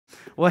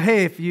Well,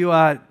 hey, if you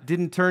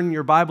didn't turn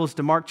your Bibles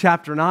to Mark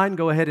chapter 9,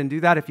 go ahead and do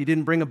that. If you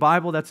didn't bring a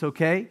Bible, that's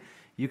okay.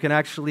 You can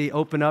actually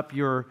open up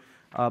your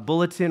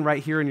bulletin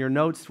right here in your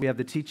notes. We have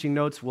the teaching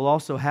notes. We'll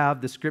also have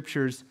the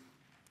scriptures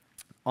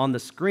on the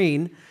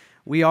screen.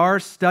 We are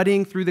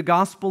studying through the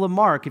Gospel of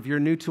Mark. If you're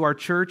new to our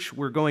church,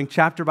 we're going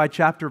chapter by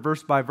chapter,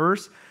 verse by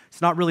verse.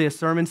 It's not really a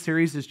sermon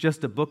series. It's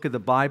just a book of the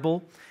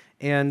Bible.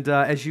 And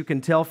as you can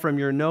tell from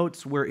your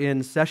notes, we're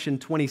in session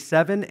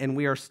 27, and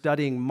we are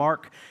studying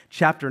Mark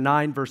chapter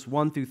 9, verse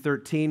 1 through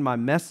 13. My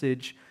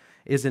message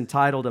is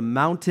entitled A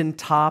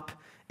Mountaintop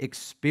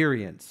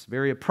Experience,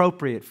 very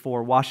appropriate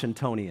for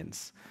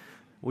Washingtonians.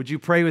 Would you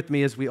pray with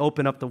me as we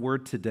open up the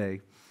Word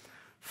today?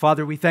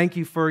 Father, we thank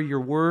you for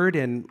your Word,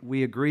 and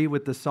we agree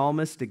with the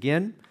psalmist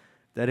again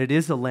that it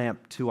is a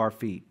lamp to our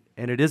feet,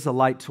 and it is a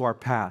light to our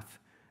path.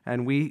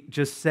 And we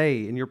just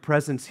say in your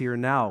presence here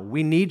now,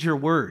 we need your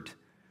Word.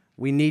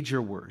 We need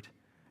your word.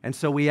 And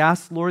so we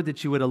ask, Lord,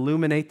 that you would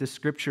illuminate the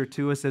scripture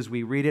to us as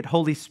we read it.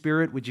 Holy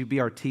Spirit, would you be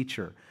our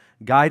teacher?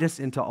 Guide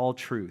us into all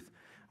truth.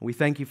 We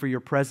thank you for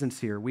your presence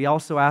here. We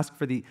also ask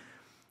for the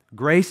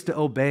grace to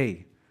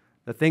obey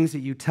the things that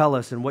you tell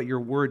us and what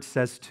your word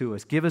says to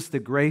us. Give us the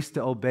grace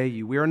to obey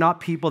you. We are not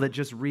people that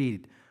just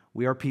read.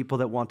 We are people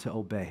that want to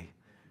obey.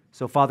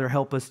 So, Father,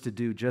 help us to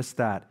do just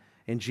that.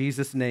 In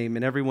Jesus' name.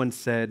 And everyone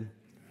said,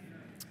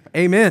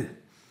 Amen.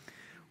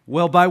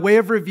 Well, by way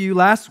of review,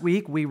 last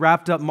week we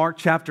wrapped up Mark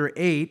chapter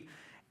 8,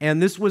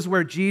 and this was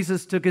where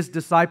Jesus took his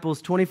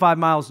disciples 25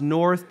 miles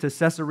north to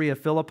Caesarea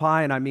Philippi,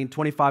 and I mean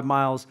 25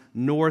 miles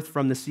north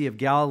from the Sea of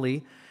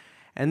Galilee.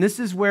 And this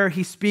is where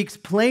he speaks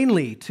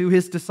plainly to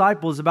his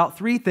disciples about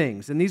three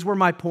things, and these were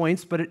my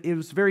points, but it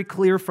was very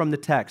clear from the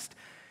text.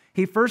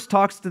 He first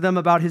talks to them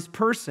about his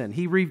person.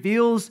 He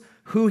reveals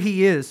who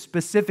he is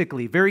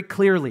specifically, very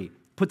clearly,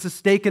 puts a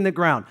stake in the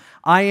ground.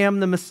 I am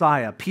the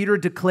Messiah. Peter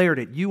declared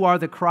it. You are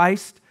the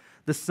Christ,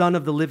 the Son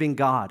of the living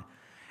God.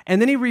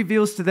 And then he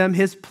reveals to them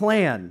his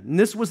plan. And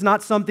this was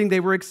not something they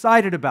were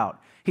excited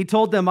about. He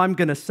told them, I'm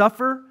going to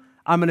suffer,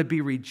 I'm going to be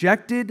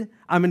rejected,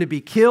 I'm going to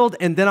be killed,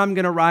 and then I'm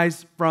going to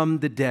rise from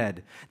the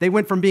dead. They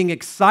went from being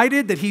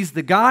excited that he's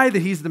the guy,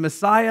 that he's the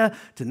Messiah,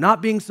 to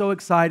not being so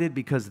excited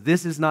because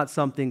this is not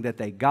something that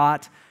they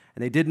got.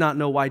 And they did not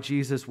know why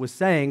Jesus was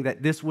saying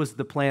that this was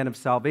the plan of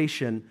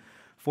salvation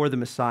for the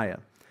Messiah.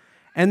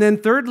 And then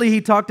thirdly, he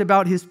talked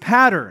about his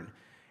pattern.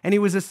 And he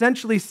was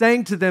essentially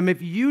saying to them,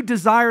 if you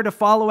desire to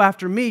follow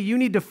after me, you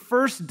need to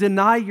first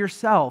deny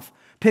yourself,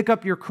 pick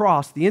up your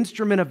cross, the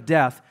instrument of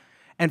death,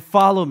 and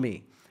follow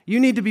me. You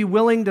need to be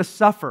willing to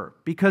suffer,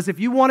 because if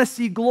you want to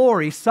see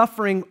glory,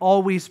 suffering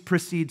always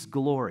precedes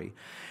glory.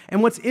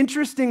 And what's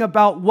interesting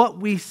about what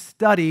we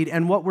studied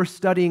and what we're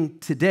studying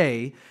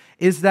today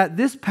is that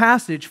this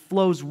passage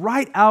flows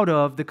right out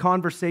of the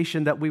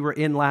conversation that we were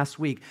in last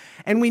week.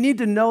 And we need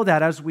to know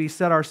that as we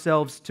set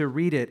ourselves to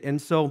read it. And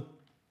so,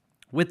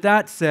 with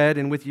that said,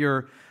 and with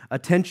your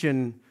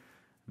attention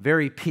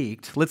very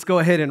piqued, let's go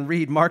ahead and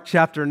read Mark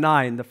chapter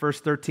 9, the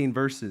first 13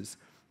 verses.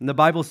 And the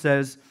Bible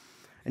says,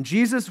 And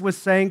Jesus was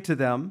saying to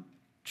them,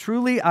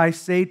 Truly I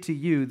say to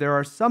you, there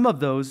are some of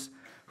those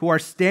who are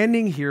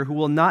standing here who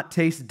will not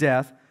taste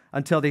death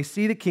until they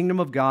see the kingdom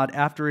of God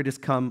after it has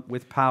come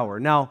with power.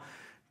 Now,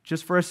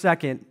 just for a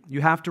second,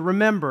 you have to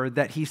remember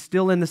that he's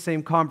still in the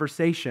same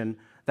conversation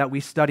that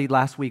we studied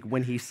last week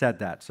when he said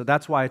that. So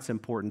that's why it's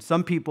important.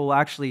 Some people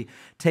actually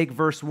take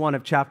verse 1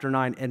 of chapter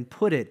 9 and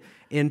put it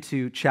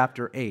into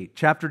chapter 8.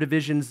 Chapter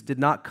divisions did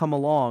not come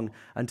along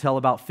until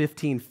about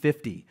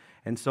 1550,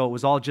 and so it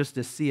was all just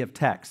a sea of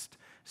text.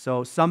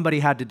 So somebody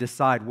had to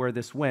decide where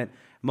this went.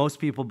 Most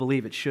people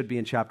believe it should be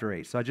in chapter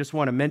 8. So I just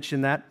want to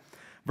mention that.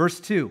 Verse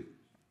 2,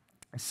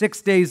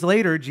 6 days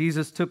later,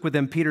 Jesus took with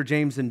him Peter,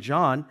 James, and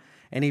John,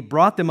 and he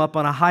brought them up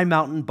on a high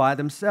mountain by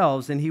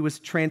themselves, and he was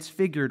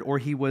transfigured, or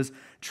he was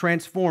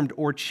transformed,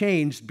 or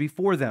changed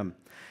before them.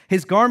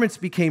 His garments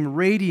became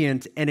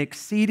radiant and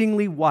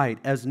exceedingly white,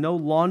 as no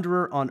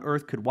launderer on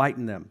earth could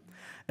whiten them.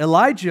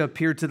 Elijah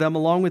appeared to them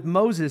along with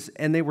Moses,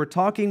 and they were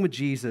talking with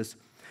Jesus.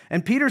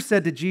 And Peter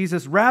said to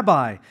Jesus,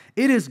 Rabbi,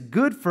 it is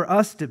good for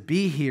us to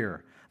be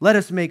here. Let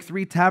us make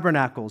 3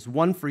 tabernacles,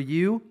 one for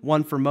you,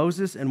 one for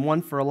Moses, and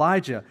one for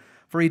Elijah.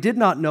 For he did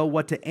not know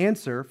what to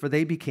answer, for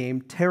they became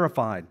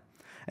terrified.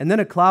 And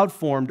then a cloud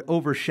formed,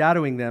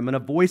 overshadowing them, and a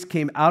voice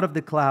came out of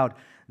the cloud,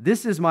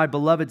 This is my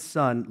beloved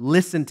Son,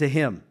 listen to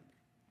him.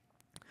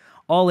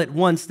 All at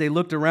once they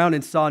looked around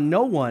and saw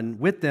no one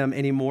with them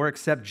anymore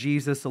except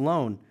Jesus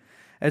alone.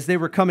 As they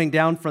were coming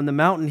down from the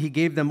mountain, he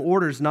gave them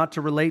orders not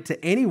to relate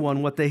to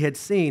anyone what they had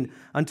seen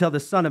until the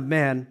Son of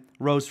Man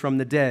rose from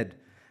the dead.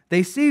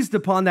 They seized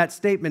upon that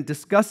statement,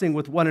 discussing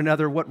with one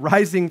another what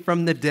rising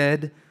from the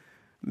dead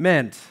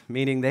meant,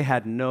 meaning they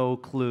had no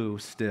clue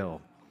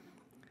still.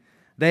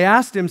 They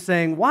asked him,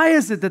 saying, Why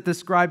is it that the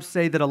scribes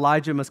say that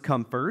Elijah must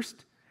come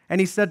first?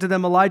 And he said to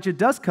them, Elijah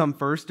does come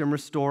first and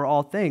restore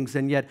all things.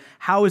 And yet,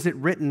 how is it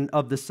written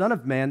of the Son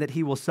of Man that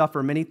he will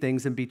suffer many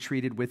things and be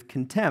treated with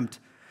contempt?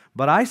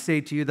 But I say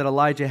to you that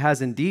Elijah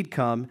has indeed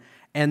come,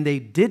 and they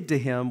did to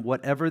him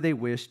whatever they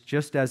wished,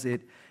 just as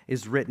it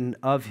is written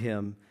of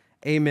him.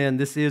 Amen.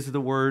 This is the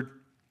word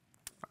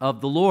of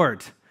the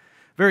Lord.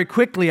 Very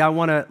quickly, I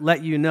want to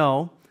let you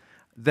know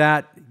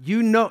that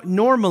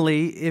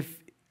normally,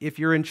 if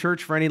you're in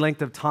church for any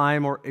length of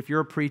time, or if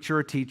you're a preacher,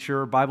 a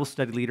teacher, or Bible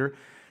study leader,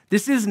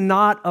 this is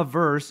not a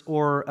verse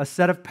or a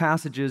set of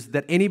passages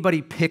that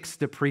anybody picks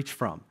to preach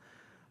from.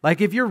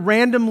 Like if you're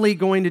randomly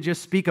going to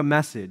just speak a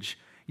message,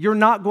 you're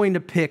not going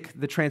to pick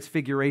the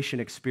transfiguration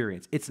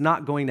experience. It's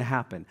not going to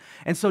happen.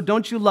 And so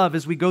don't you love,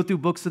 as we go through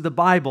books of the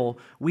Bible,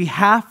 we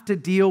have to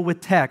deal with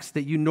texts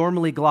that you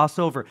normally gloss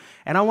over.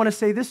 And I want to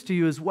say this to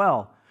you as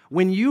well.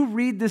 When you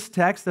read this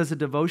text as a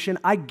devotion,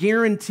 I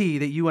guarantee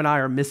that you and I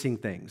are missing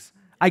things.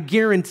 I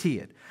guarantee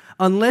it.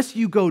 Unless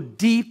you go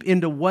deep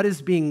into what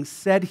is being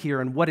said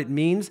here and what it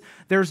means,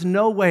 there's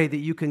no way that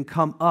you can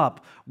come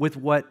up with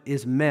what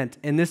is meant.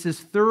 And this is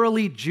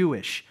thoroughly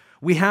Jewish.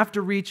 We have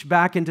to reach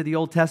back into the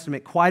Old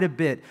Testament quite a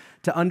bit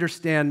to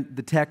understand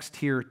the text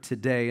here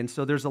today. And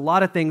so there's a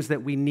lot of things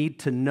that we need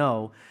to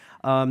know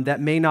that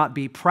may not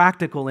be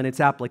practical in its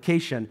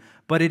application,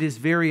 but it is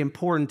very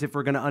important if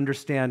we're going to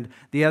understand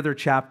the other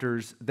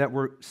chapters that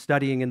we're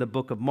studying in the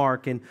book of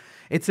Mark. And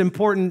it's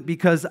important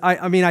because,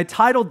 I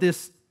titled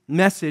this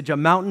message a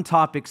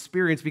mountaintop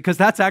experience because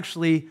that's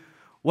actually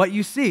what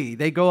you see.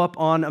 They go up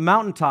on a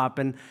mountaintop,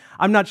 and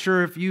I'm not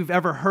sure if you've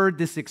ever heard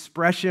this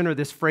expression or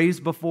this phrase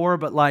before,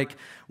 but like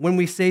when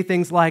we say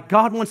things like,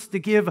 God wants to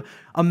give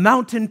a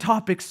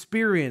mountaintop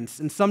experience,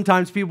 and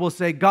sometimes people will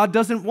say, God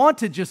doesn't want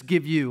to just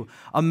give you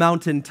a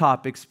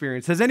mountaintop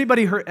experience. Has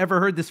anybody ever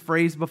heard this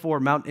phrase before,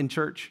 in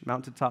church,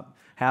 mountaintop?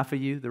 Half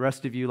of you, the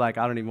rest of you, like,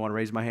 I don't even want to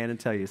raise my hand and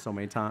tell you so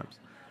many times.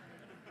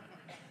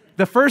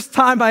 The first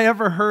time I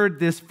ever heard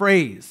this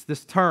phrase,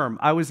 this term,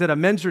 I was at a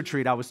men's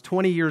retreat. I was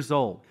 20 years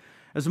old.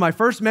 It was my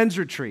first men's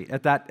retreat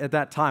at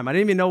that time. I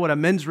didn't even know what a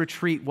men's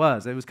retreat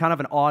was. It was kind of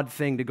an odd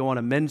thing to go on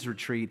a men's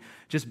retreat,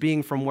 just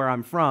being from where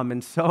I'm from.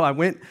 And so I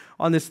went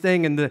on this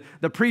thing, and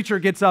the preacher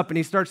gets up, and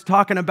he starts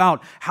talking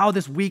about how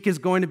this week is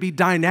going to be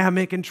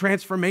dynamic and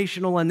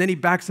transformational, and then he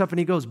backs up and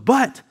he goes,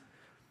 but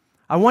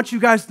I want you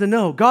guys to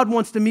know God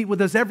wants to meet with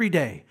us every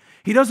day.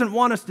 He doesn't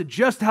want us to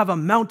just have a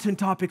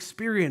mountaintop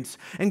experience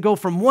and go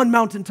from one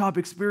mountaintop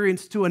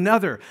experience to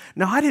another.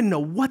 Now, I didn't know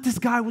what this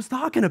guy was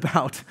talking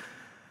about.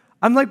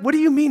 I'm like, what do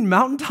you mean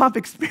mountaintop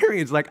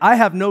experience? Like, I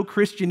have no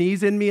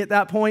Christianese in me at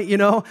that point, you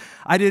know?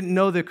 I didn't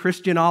know the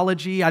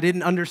Christianology. I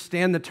didn't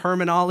understand the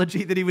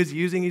terminology that he was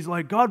using. He's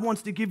like, God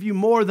wants to give you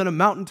more than a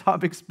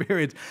mountaintop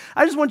experience.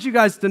 I just want you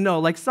guys to know,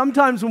 like,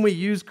 sometimes when we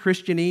use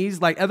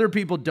Christianese, like, other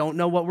people don't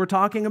know what we're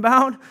talking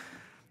about.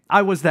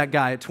 I was that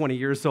guy at 20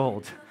 years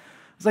old.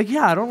 I was like,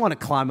 yeah, I don't want to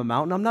climb a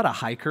mountain. I'm not a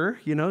hiker,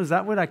 you know? Is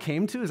that what I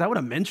came to? Is that what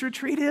a men's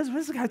retreat is? What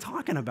is the guy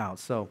talking about?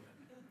 So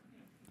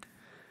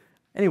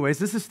anyways,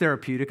 this is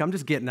therapeutic. I'm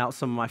just getting out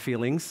some of my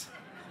feelings.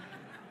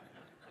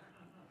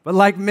 But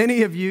like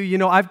many of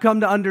you, I've come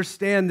to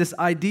understand this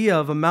idea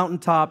of a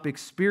mountaintop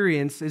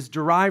experience is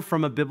derived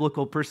from a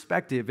biblical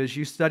perspective. As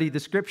you study the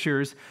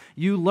scriptures,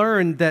 you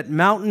learn that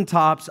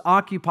mountaintops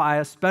occupy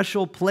a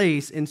special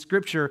place in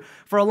scripture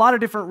for a lot of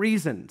different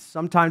reasons.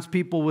 Sometimes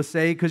people will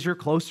say because you're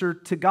closer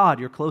to God,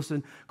 you're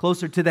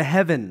closer to the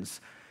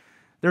heavens.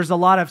 There's a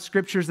lot of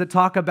scriptures that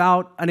talk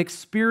about an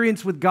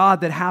experience with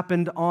God that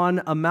happened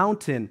on a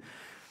mountain.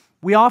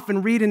 We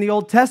often read in the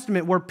Old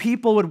Testament where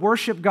people would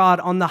worship God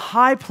on the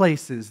high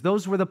places.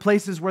 Those were the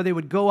places where they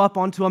would go up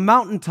onto a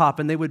mountaintop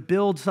and they would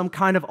build some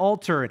kind of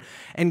altar.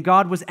 And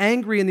God was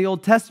angry in the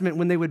Old Testament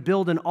when they would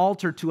build an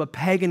altar to a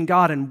pagan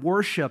god and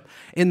worship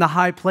in the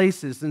high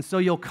places. And so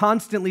you'll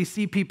constantly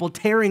see people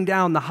tearing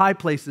down the high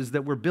places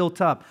that were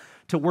built up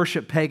to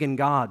worship pagan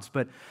gods.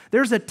 But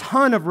there's a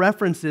ton of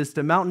references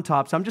to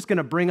mountaintops. I'm just going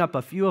to bring up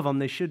a few of them.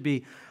 They should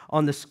be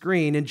on the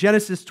screen. In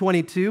Genesis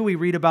 22, we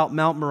read about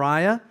Mount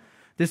Moriah.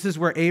 This is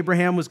where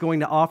Abraham was going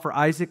to offer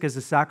Isaac as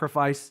a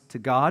sacrifice to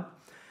God.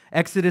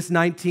 Exodus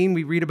 19,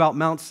 we read about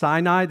Mount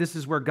Sinai. This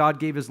is where God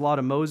gave his law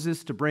to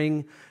Moses to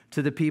bring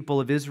to the people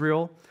of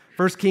Israel.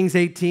 1 Kings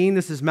 18,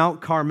 this is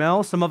Mount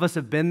Carmel. Some of us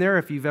have been there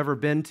if you've ever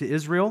been to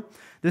Israel.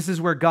 This is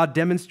where God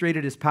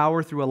demonstrated his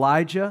power through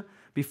Elijah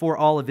before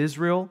all of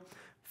Israel.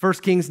 1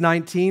 Kings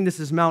 19, this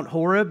is Mount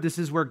Horeb. This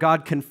is where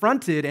God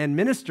confronted and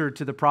ministered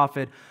to the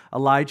prophet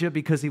Elijah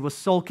because he was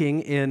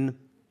sulking in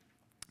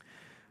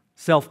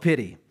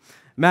self-pity.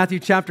 Matthew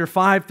chapter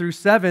 5 through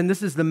 7,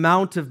 this is the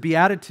Mount of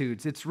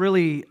Beatitudes. It's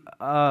really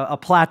a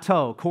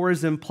plateau,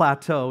 Chorazin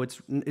Plateau.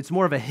 It's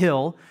more of a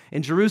hill.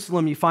 In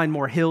Jerusalem, you find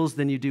more hills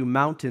than you do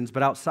mountains,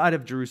 but outside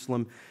of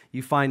Jerusalem,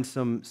 you find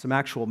some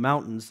actual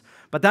mountains.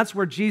 But that's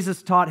where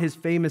Jesus taught his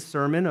famous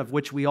sermon, of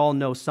which we all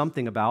know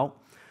something about.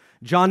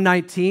 John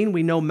 19,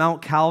 we know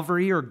Mount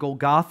Calvary or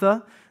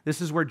Golgotha.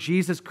 This is where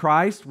Jesus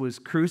Christ was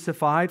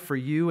crucified for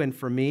you and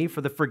for me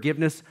for the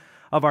forgiveness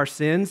of our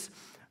sins.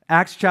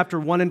 Acts chapter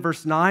 1 and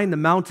verse 9, the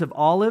Mount of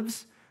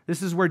Olives.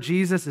 This is where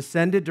Jesus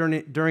ascended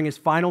during his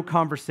final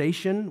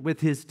conversation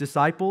with his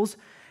disciples.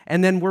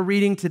 And then we're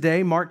reading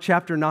today, Mark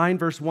chapter 9,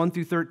 verse 1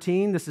 through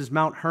 13. This is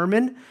Mount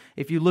Hermon.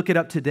 If you look it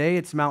up today,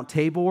 it's Mount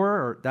Tabor,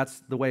 or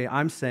that's the way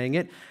I'm saying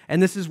it.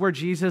 And this is where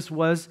Jesus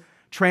was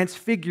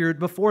transfigured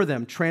before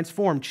them,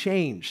 transformed,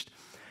 changed.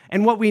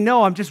 And what we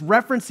know, I'm just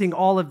referencing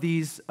all of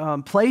these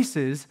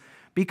places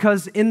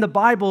because in the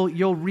Bible,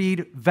 you'll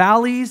read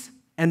valleys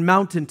and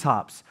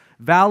mountaintops.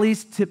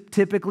 Valleys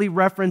typically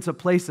reference a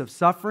place of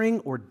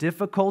suffering or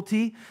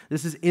difficulty.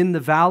 This is in the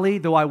valley.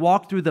 Though I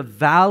walk through the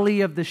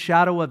valley of the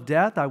shadow of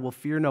death, I will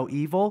fear no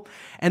evil.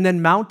 And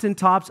then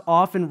mountaintops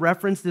often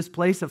reference this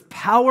place of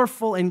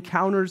powerful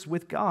encounters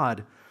with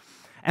God.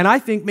 And I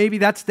think maybe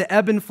that's the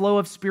ebb and flow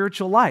of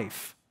spiritual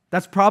life.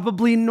 That's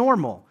probably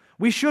normal.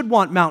 We should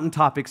want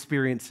mountaintop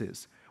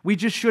experiences. We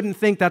just shouldn't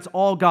think that's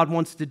all God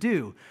wants to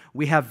do.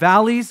 We have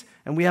valleys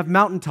and we have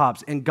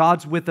mountaintops, and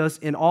God's with us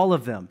in all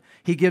of them.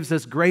 He gives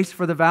us grace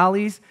for the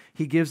valleys.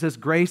 He gives us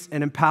grace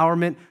and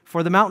empowerment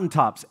for the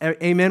mountaintops.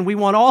 Amen. We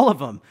want all of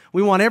them.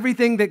 We want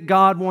everything that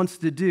God wants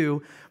to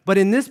do. But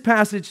in this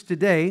passage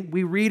today,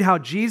 we read how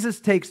Jesus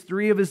takes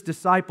 3 of his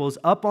disciples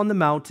up on the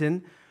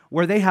mountain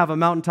where they have a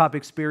mountaintop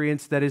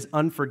experience that is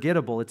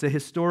unforgettable. It's a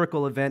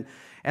historical event.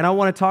 And I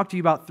want to talk to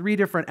you about 3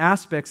 different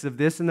aspects of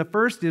this. And the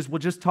first is we'll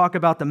just talk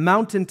about the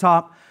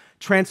mountaintop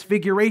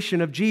transfiguration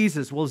of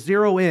Jesus. We'll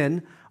zero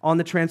in on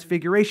the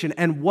transfiguration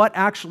and what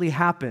actually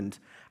happened.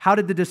 How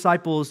did the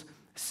disciples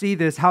see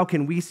this? How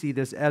can we see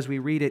this as we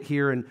read it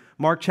here in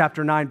Mark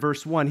chapter 9,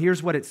 verse 1?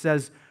 Here's what it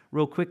says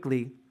real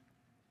quickly.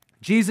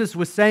 Jesus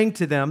was saying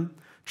to them,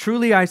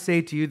 "Truly I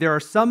say to you, there are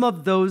some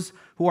of those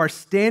who are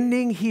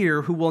standing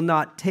here who will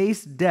not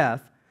taste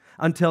death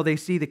until they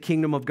see the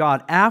kingdom of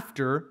God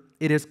after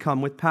it has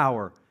come with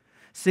power."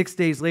 6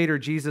 days later,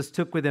 Jesus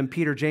took with him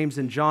Peter, James,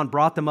 and John,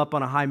 brought them up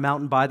on a high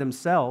mountain by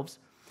themselves.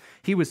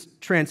 He was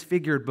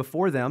transfigured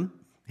before them.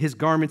 His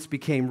garments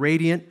became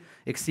radiant,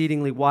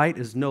 exceedingly white,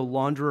 as no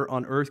launderer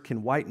on earth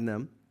can whiten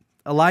them.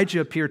 Elijah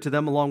appeared to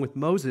them along with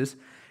Moses,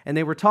 and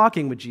they were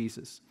talking with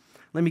Jesus.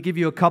 Let me give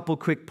you a couple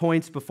quick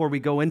points before we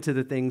go into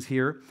the things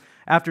here.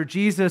 After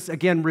Jesus,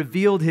 again,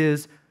 revealed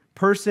his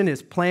person,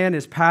 his plan,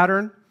 his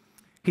pattern,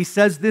 he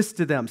says this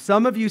to them: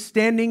 "Some of you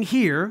standing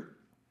here,"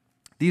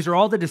 these are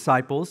all the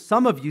disciples,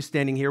 "some of you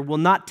standing here will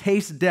not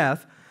taste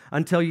death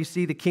until you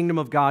see the kingdom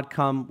of God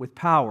come with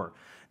power."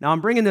 Now,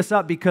 I'm bringing this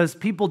up because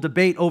people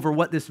debate over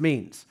what this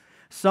means.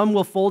 Some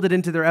will fold it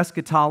into their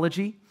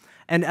eschatology,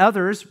 and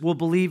others will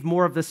believe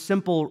more of the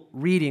simple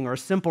reading or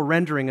simple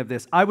rendering of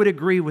this. I would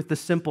agree with the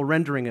simple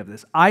rendering of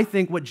this. I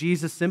think what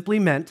Jesus simply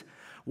meant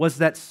was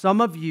that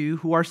some of you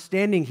who are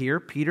standing here,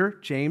 Peter,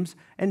 James,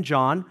 and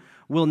John,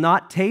 will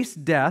not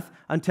taste death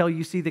until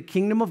you see the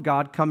kingdom of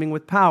God coming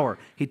with power.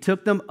 He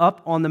took them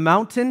up on the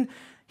mountain.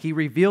 He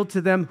revealed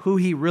to them who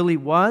he really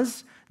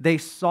was. They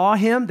saw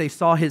him. They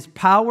saw his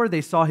power.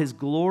 They saw his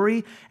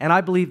glory. And I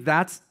believe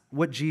that's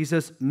what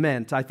Jesus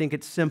meant. I think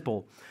it's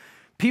simple.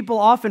 People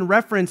often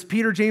reference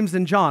Peter, James,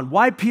 and John.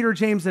 Why Peter,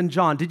 James, and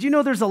John? Did you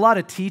know there's a lot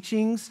of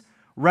teachings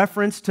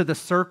reference to the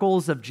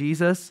circles of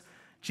Jesus?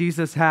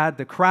 Jesus had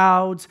the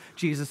crowds,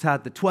 Jesus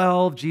had the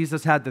 12,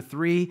 Jesus had the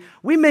 3.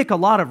 We make a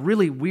lot of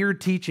really weird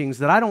teachings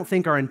that I don't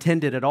think are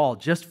intended at all,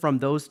 just from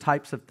those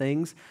types of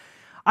things.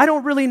 I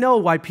don't really know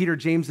why Peter,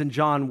 James, and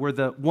John were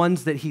the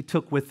ones that he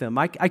took with him.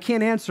 I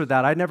can't answer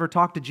that. I never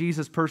talked to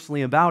Jesus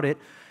personally about it,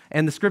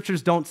 and the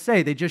scriptures don't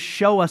say. They just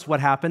show us what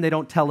happened. They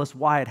don't tell us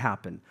why it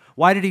happened.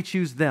 Why did he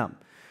choose them?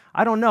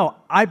 I don't know.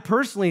 I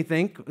personally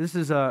think, this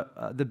is the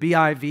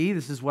BIV,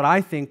 this is what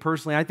I think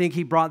personally. I think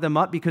he brought them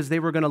up because they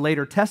were going to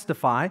later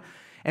testify.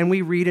 And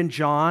we read in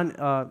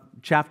John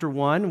chapter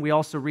 1, we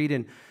also read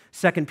in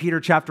 2 Peter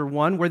chapter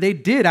 1, where they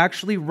did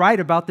actually write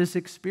about this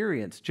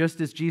experience,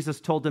 just as Jesus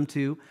told them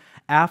to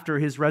after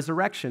his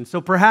resurrection. So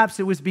perhaps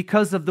it was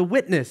because of the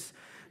witness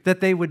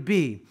that they would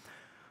be.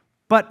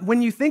 But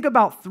when you think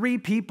about 3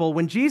 people,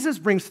 when Jesus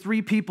brings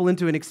 3 people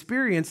into an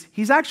experience,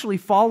 he's actually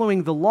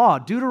following the law.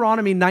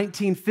 Deuteronomy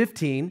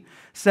 19:15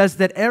 says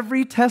that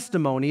every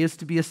testimony is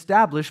to be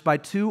established by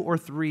 2 or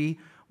 3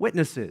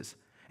 witnesses.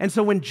 And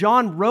so when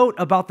John wrote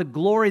about the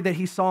glory that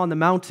he saw on the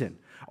mountain,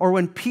 or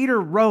when Peter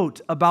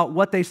wrote about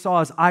what they saw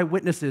as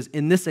eyewitnesses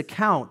in this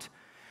account,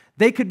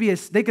 they could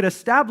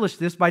establish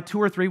this by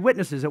 2 or 3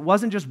 witnesses. It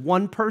wasn't just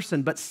one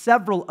person, but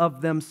several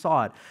of them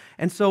saw it.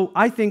 And so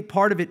I think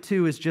part of it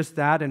too is just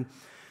that. And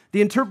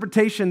the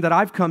interpretation that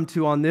I've come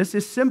to on this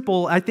is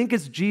simple. I think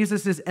it's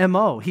Jesus'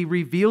 MO. He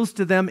reveals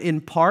to them in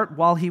part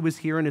while he was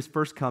here in his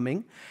first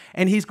coming,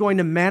 and he's going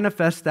to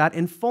manifest that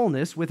in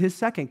fullness with his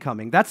second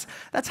coming. That's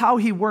how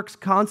he works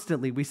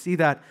constantly. We see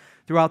that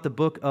throughout the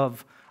book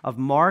of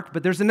Mark.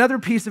 But there's another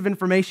piece of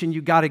information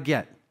you got to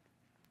get,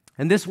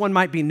 and this one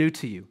might be new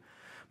to you.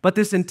 But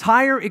this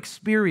entire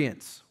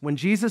experience, when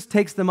Jesus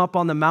takes them up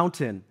on the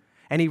mountain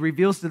and he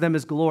reveals to them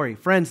his glory,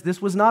 friends, this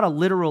was not a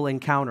literal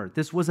encounter.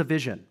 This was a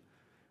vision.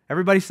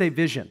 Everybody say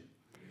vision.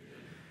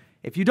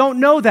 If you don't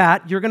know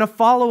that, you're going to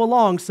follow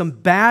along some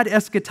bad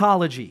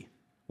eschatology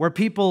where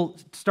people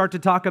start to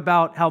talk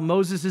about how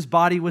Moses'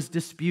 body was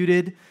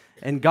disputed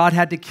and God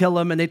had to kill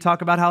him, and they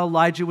talk about how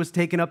Elijah was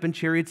taken up in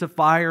chariots of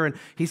fire, and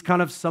he's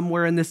kind of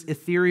somewhere in this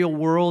ethereal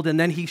world, and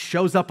then he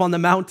shows up on the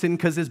mountain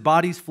because his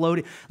body's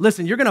floating.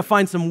 Listen, you're going to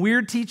find some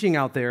weird teaching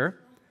out there,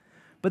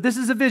 But this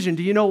is a vision.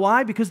 Do you know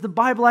why? Because the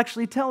Bible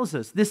actually tells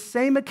us. This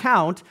same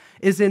account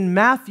is in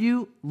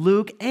Matthew,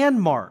 Luke,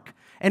 and Mark.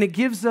 And it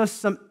gives us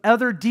some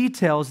other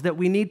details that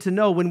we need to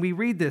know when we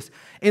read this.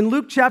 In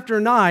Luke chapter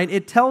 9,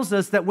 it tells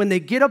us that when they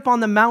get up on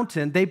the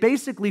mountain, they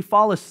basically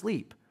fall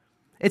asleep.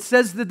 It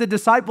says that the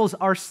disciples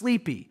are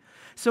sleepy.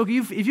 So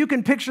if you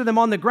can picture them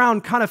on the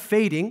ground kind of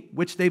fading,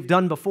 which they've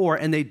done before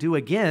and they do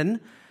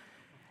again,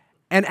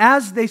 and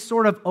as they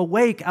sort of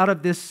awake out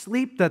of this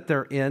sleep that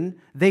they're in,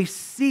 they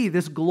see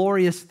this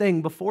glorious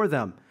thing before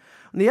them.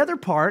 And the other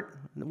part,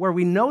 where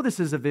we know this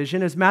is a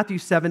vision, is Matthew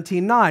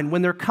 17:9.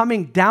 When they're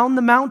coming down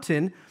the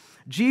mountain,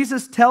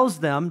 Jesus tells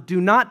them,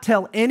 do not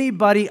tell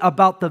anybody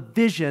about the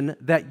vision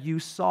that you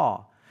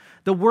saw.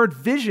 The word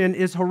vision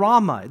is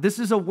harama. This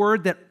is a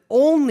word that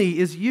only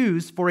is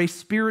used for a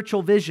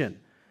spiritual vision.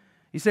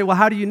 You say, well,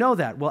 how do you know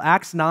that? Well,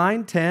 Acts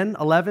 9, 10,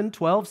 11,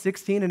 12,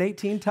 16, and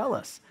 18 tell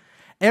us.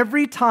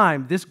 Every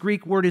time this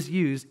Greek word is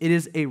used, it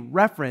is a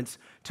reference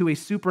to a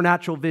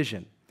supernatural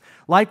vision.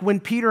 Like when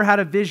Peter had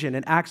a vision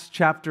in Acts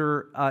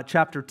chapter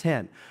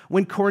 10.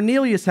 When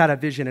Cornelius had a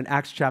vision in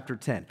Acts chapter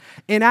 10.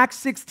 In Acts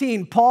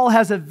 16, Paul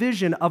has a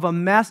vision of a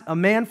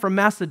man from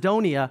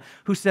Macedonia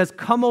who says,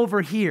 come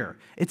over here.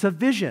 It's a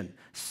vision.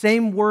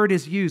 Same word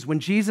is used when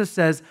Jesus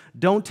says,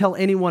 don't tell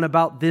anyone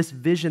about this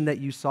vision that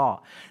you saw.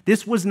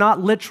 This was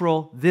not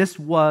literal. This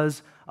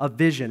was a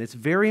vision. It's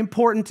very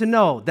important to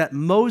know that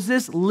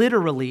Moses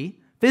literally,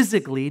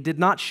 physically, did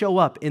not show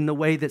up in the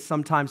way that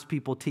sometimes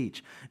people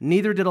teach.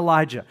 Neither did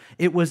Elijah.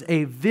 It was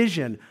a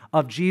vision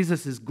of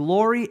Jesus'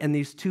 glory and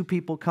these two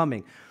people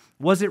coming.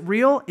 Was it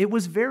real? It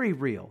was very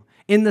real.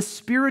 In the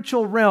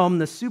spiritual realm,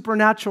 the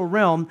supernatural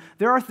realm,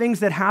 there are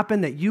things that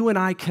happen that you and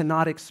I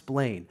cannot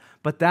explain.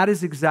 But that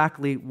is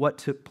exactly what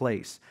took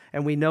place.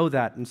 And we know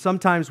that. And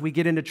sometimes we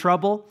get into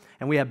trouble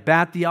and we have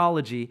bad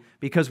theology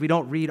because we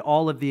don't read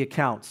all of the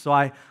accounts. So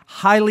I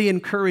highly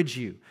encourage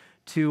you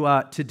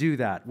to do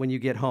that when you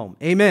get home.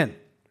 Amen.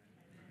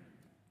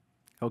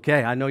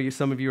 Okay, I know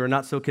some of you are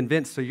not so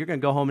convinced, so you're going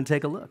to go home and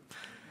take a look.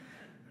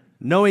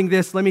 Knowing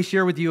this, let me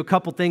share with you a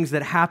couple things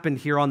that happened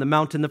here on the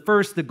mountain. The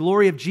first, the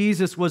glory of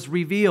Jesus was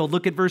revealed.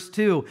 Look at verse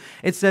 2.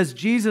 It says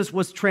Jesus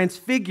was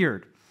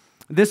transfigured.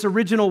 This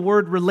original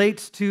word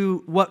relates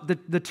to what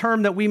the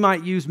term that we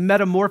might use,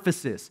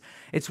 metamorphosis.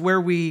 It's where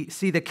we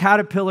see the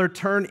caterpillar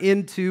turn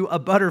into a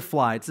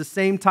butterfly. It's the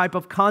same type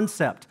of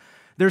concept.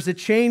 There's a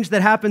change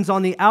that happens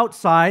on the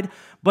outside,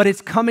 but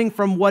it's coming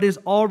from what is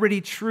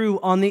already true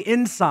on the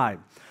inside.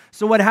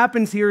 So what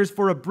happens here is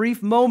for a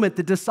brief moment,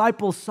 the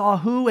disciples saw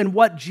who and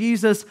what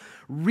Jesus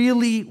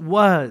really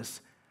was.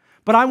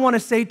 But I want to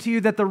say to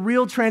you that the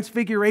real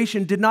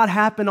transfiguration did not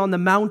happen on the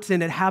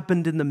mountain. It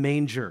happened in the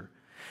manger.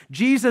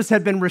 Jesus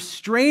had been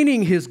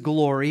restraining his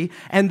glory,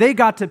 and they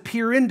got to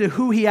peer into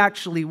who he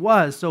actually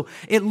was. So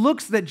it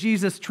looks that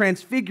Jesus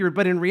transfigured,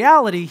 but in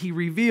reality, he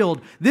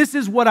revealed, this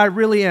is what I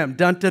really am.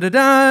 Dun, dun, dun,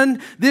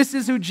 dun. This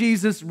is who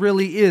Jesus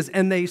really is.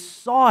 And they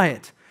saw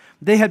it.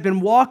 They had been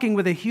walking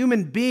with a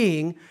human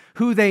being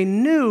who they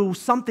knew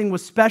something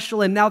was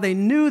special, and now they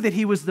knew that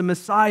he was the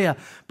Messiah,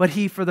 but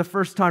he, for the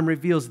first time,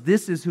 reveals,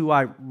 this is who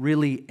I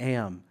really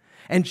am.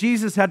 And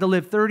Jesus had to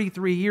live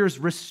 33 years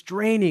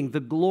restraining the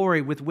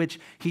glory with which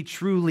he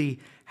truly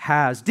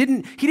has. He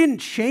didn't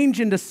change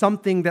into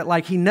something that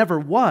like he never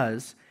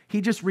was.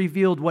 He just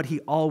revealed what he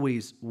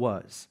always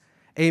was.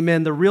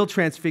 Amen. The real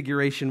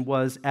transfiguration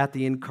was at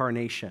the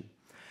incarnation.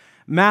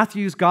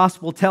 Matthew's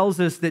gospel tells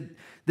us that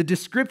the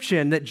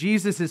description that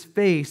Jesus'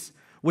 face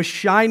was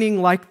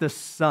shining like the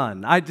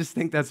sun. I just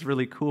think that's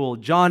really cool.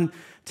 John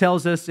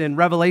tells us in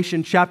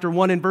Revelation chapter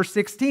 1 and verse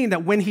 16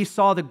 that when he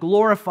saw the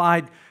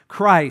glorified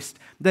Christ,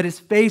 that his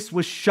face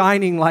was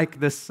shining like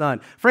the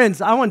sun.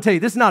 Friends, I want to tell you,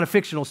 this is not a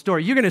fictional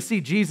story. You're going to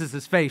see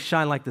Jesus' face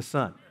shine like the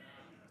sun.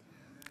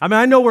 I mean,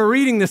 I know we're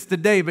reading this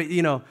today, but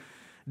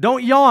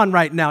don't yawn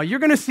right now. You're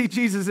going to see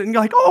Jesus and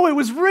you're like, oh, it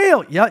was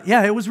real.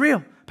 Yeah, it was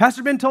real.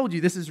 Pastor Ben told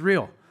you this is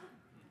real.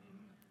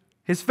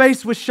 His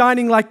face was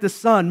shining like the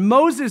sun.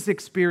 Moses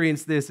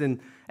experienced this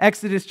in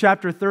Exodus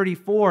chapter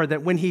 34,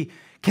 that when he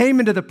came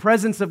into the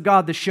presence of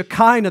God, the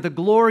Shekinah, the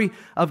glory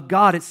of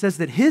God, it says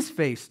that his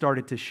face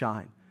started to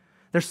shine.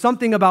 There's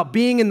something about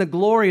being in the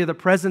glory of the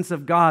presence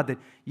of God that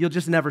you'll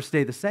just never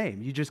stay the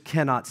same. You just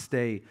cannot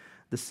stay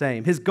the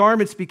same. His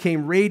garments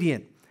became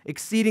radiant,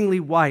 exceedingly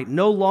white.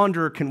 No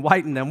launderer can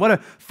whiten them. What a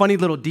funny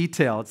little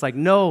detail. It's like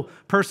no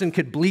person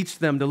could bleach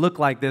them to look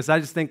like this. I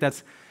just think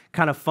that's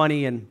kind of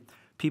funny, and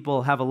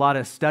people have a lot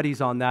of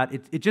studies on that.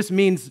 It just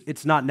means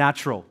it's not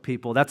natural,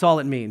 people. That's all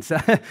it means.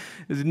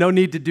 There's no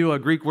need to do a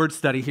Greek word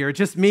study here. It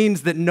just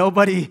means that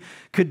nobody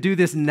could do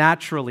this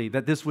naturally,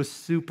 that this was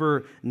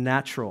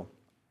supernatural.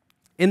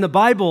 In the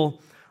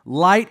Bible,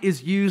 light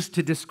is used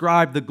to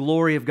describe the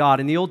glory of God.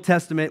 In the Old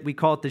Testament, we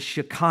call it the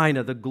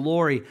Shekinah, the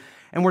glory.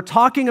 And we're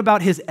talking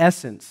about his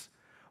essence.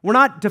 We're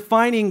not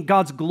defining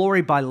God's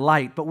glory by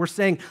light, but we're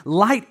saying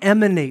light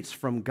emanates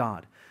from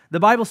God. The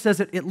Bible says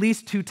it at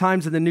least 2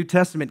 times in the New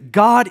Testament.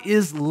 God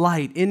is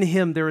light. In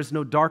him there is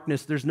no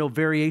darkness. There's no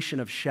variation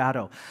of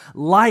shadow.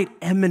 Light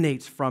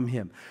emanates from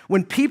him.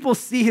 When people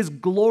see his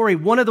glory,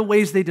 one of the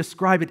ways they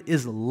describe it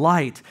is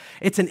light.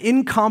 It's an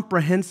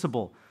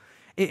incomprehensible.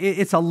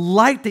 It's a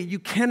light that you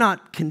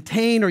cannot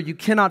contain or you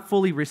cannot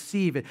fully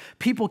receive.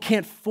 People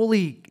can't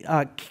fully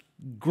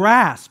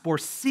grasp or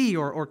see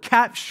or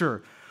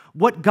capture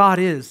what God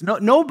is.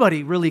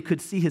 Nobody really could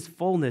see his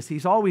fullness.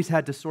 He's always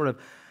had to sort of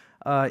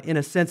in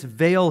a sense,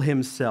 veil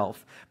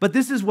himself. But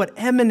this is what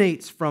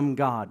emanates from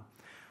God.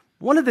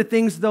 One of the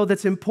things, though,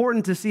 that's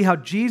important to see how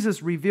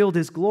Jesus revealed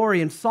his glory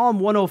in Psalm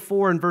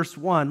 104 and verse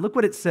 1, look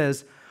what it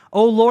says,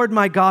 "O Lord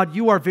my God,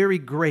 you are very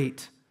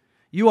great.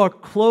 You are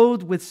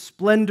clothed with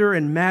splendor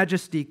and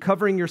majesty,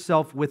 covering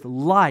yourself with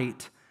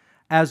light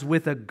as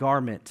with a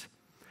garment."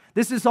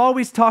 This is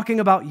always talking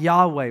about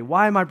Yahweh.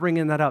 Why am I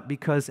bringing that up?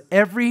 Because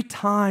every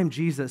time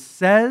Jesus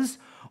says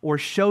or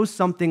shows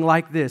something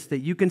like this that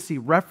you can see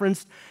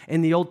referenced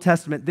in the Old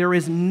Testament, there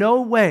is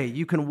no way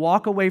you can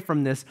walk away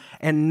from this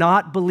and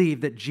not believe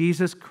that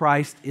Jesus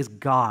Christ is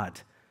God.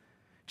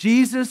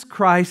 Jesus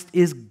Christ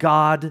is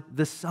God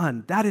the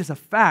Son. That is a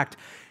fact.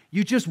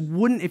 You just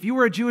wouldn't, if you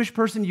were a Jewish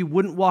person, you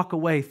wouldn't walk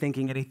away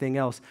thinking anything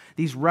else.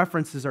 These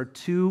references are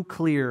too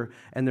clear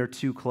and they're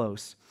too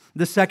close.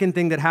 The second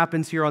thing that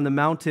happens here on the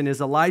mountain is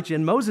Elijah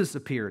and Moses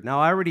appeared. Now,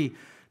 I already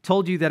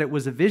told you that it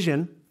was a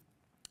vision,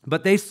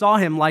 but they saw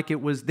them like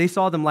it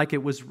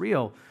was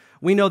real.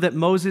 We know that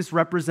Moses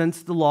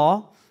represents the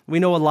law. We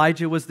know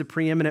Elijah was the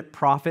preeminent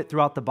prophet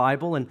throughout the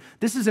Bible. And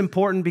this is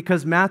important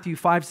because Matthew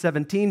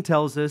 5:17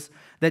 tells us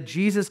that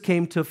Jesus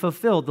came to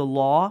fulfill the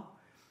law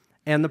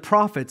and the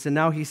prophets. And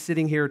now he's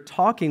sitting here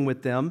talking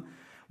with them.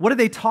 What are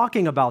they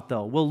talking about,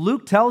 though? Well,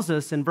 Luke tells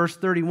us in verse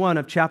 31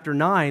 of chapter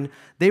 9,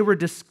 they were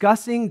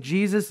discussing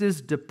Jesus'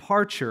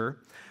 departure.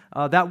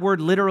 That word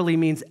literally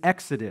means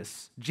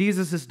exodus,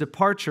 Jesus'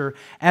 departure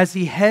as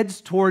he heads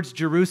towards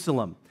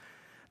Jerusalem.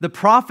 The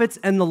prophets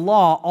and the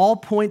law all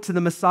point to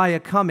the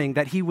Messiah coming,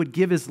 that he would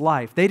give his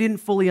life. They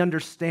didn't fully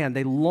understand.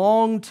 They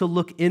longed to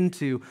look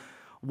into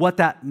what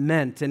that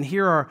meant. And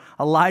here are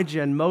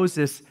Elijah and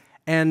Moses,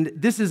 and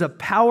this is a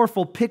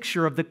powerful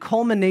picture of the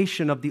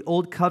culmination of the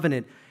Old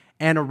Covenant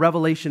and a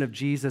revelation of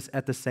Jesus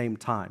at the same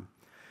time.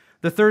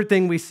 The third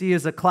thing we see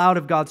is a cloud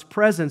of God's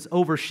presence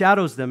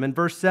overshadows them. In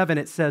verse 7,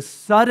 it says,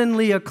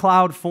 "Suddenly a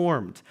cloud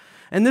formed."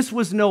 And this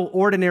was no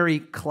ordinary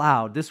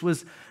cloud. This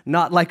was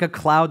not like a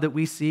cloud that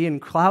we see,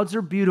 and clouds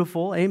are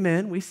beautiful.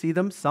 Amen. We see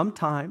them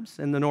sometimes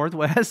in the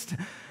Northwest.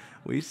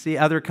 We see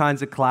other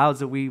kinds of clouds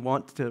that we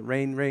want to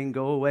rain,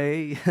 go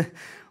away.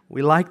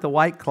 We like the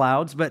white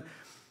clouds, but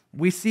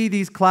we see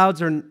these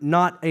clouds are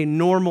not a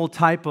normal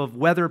type of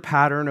weather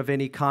pattern of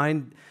any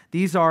kind.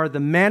 These are the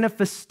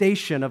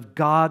manifestation of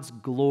God's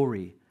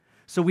glory.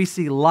 So we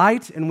see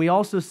light, and we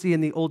also see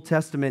in the Old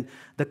Testament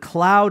the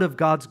cloud of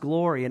God's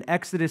glory. In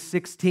Exodus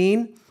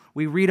 16,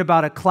 we read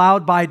about a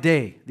cloud by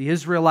day. The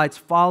Israelites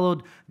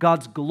followed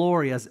God's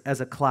glory as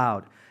a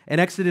cloud. In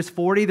Exodus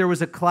 40, there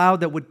was a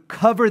cloud that would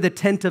cover the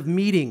tent of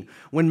meeting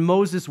when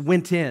Moses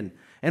went in.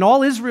 And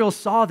all Israel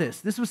saw this.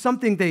 This was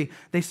something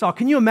they saw.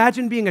 Can you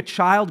imagine being a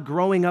child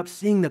growing up,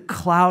 seeing the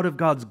cloud of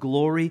God's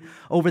glory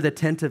over the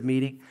tent of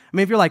meeting? I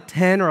mean, if you're like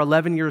 10 or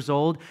 11 years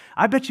old,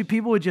 I bet you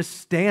people would just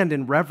stand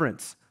in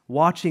reverence,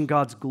 watching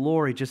God's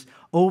glory just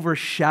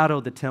overshadow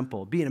the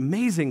temple. It'd be an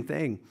amazing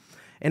thing.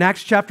 In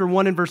Acts chapter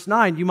 1 and verse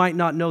 9, you might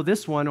not know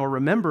this one or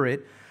remember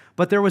it,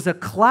 but there was a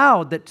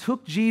cloud that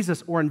took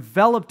Jesus or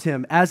enveloped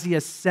him as he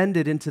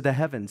ascended into the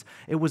heavens.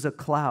 It was a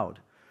cloud.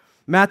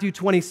 Matthew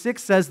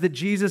 26 says that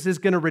Jesus is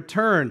going to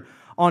return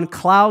on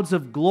clouds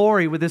of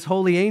glory with his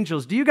holy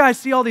angels. Do you guys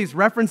see all these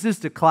references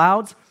to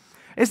clouds?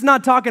 It's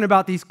not talking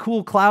about these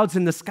cool clouds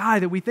in the sky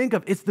that we think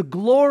of. It's the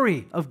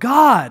glory of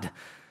God,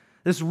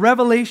 this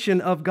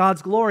revelation of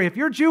God's glory. If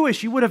you're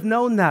Jewish, you would have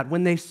known that.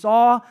 When they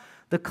saw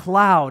the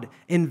cloud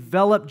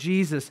envelop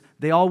Jesus,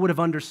 they all would have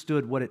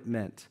understood what it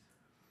meant.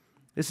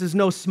 This is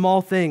no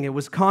small thing. It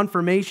was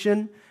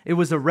confirmation. It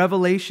was a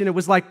revelation. It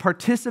was like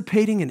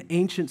participating in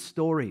ancient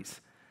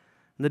stories.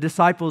 The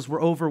disciples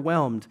were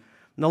overwhelmed.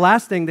 And the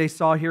last thing they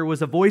saw here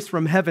was a voice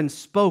from heaven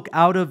spoke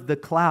out of the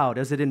cloud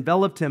as it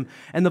enveloped him.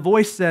 And the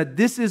voice said,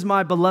 "This is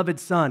my beloved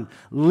Son.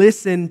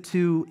 Listen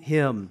to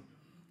him."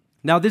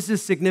 Now, this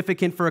is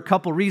significant for a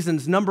couple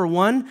reasons. Number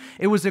one,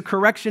 it was a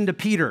correction to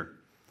Peter.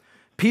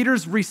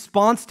 Peter's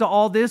response to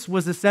all this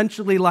was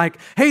essentially like,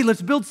 "Hey,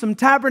 let's build some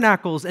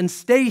tabernacles and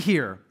stay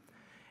here."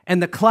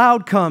 And the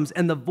cloud comes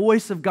and the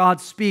voice of God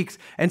speaks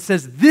and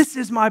says, "This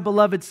is my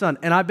beloved Son."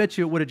 And I bet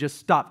you it would have just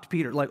stopped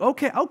Peter. Like,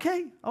 okay.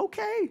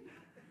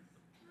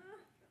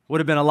 Would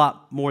have been a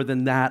lot more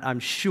than that, I'm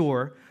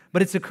sure.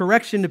 But it's a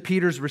correction to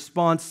Peter's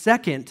response.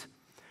 Second,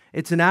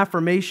 it's an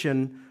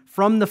affirmation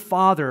from the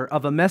Father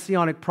of a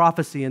messianic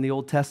prophecy in the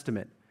Old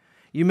Testament.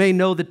 You may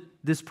know that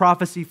this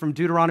prophecy from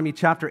Deuteronomy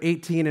chapter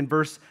 18 and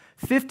verse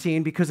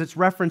 15 because it's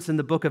referenced in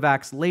the book of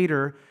Acts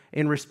later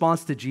in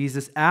response to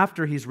Jesus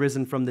after he's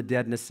risen from the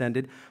dead and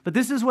ascended. But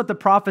this is what the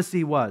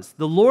prophecy was.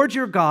 The Lord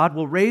your God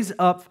will raise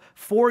up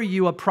for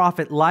you a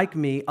prophet like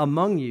me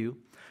among you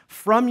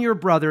from your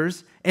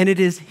brothers, and it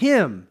is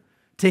him.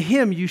 To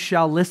him you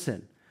shall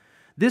listen.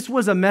 This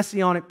was a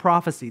messianic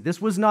prophecy. This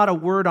was not a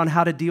word on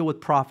how to deal with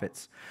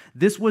prophets.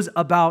 This was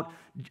about,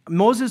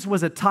 Moses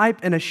was a type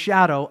and a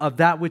shadow of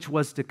that which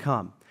was to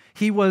come.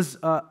 He was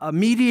a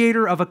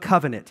mediator of a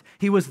covenant.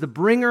 He was the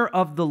bringer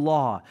of the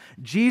law.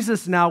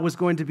 Jesus now was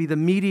going to be the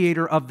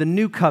mediator of the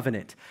new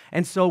covenant.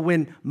 And so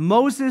when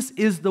Moses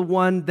is the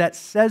one that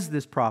says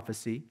this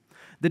prophecy,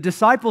 the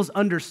disciples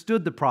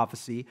understood the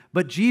prophecy,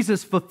 but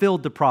Jesus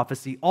fulfilled the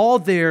prophecy all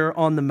there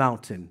on the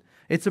mountain.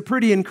 It's a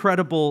pretty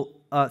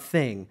incredible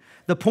thing.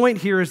 The point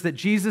here is that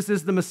Jesus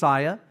is the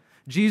Messiah.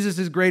 Jesus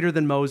is greater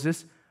than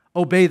Moses.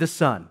 Obey the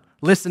Son.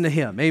 Listen to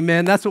him.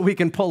 Amen. That's what we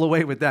can pull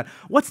away with that.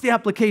 What's the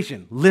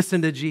application?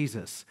 Listen to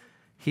Jesus.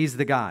 He's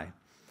the guy.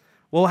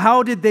 Well,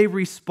 how did they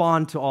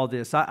respond to all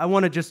this? I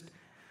want to just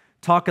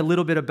talk a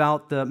little bit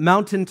about the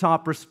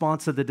mountaintop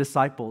response of the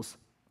disciples.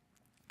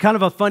 Kind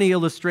of a funny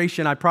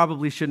illustration. I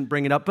probably shouldn't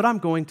bring it up, but I'm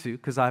going to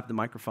because I have the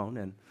microphone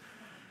and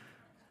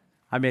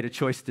I made a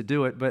choice to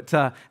do it. But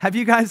have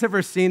you guys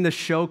ever seen the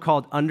show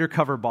called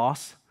Undercover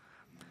Boss?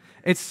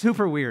 It's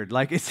super weird.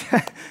 Like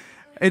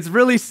it's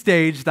really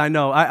staged, I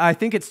know. I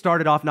think it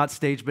started off not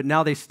staged, but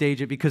now they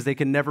stage it because they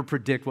can never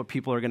predict what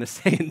people are going to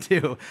say and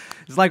do.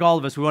 It's like all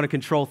of us. We want to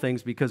control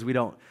things because we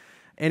don't.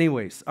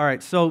 Anyways, all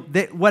right. So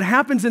what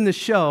happens in the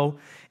show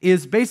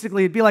is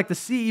basically it'd be like the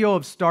CEO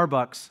of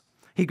Starbucks.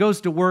 He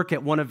goes to work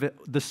at one of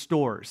the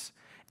stores,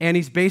 and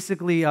he's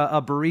basically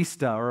a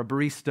barista or a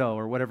baristo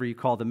or whatever you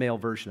call the male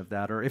version of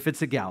that, or if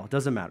it's a gal, it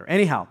doesn't matter.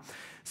 Anyhow,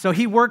 so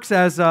he works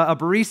as a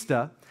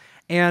barista,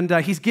 and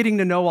he's getting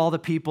to know all the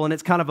people, and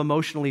it's kind of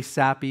emotionally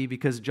sappy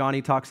because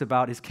Johnny talks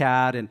about his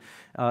cat, and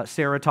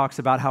Sarah talks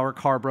about how her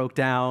car broke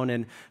down,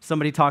 and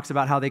somebody talks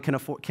about how they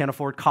can't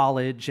afford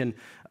college, and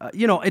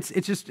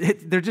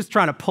they're just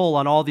trying to pull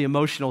on all the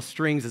emotional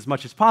strings as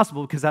much as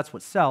possible because that's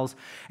what sells.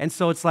 And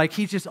so it's like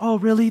he's just, oh,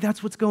 really?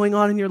 That's what's going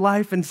on in your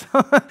life? And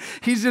so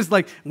he's just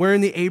like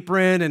wearing the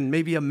apron and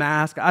maybe a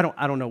mask. I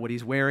don't know what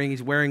he's wearing.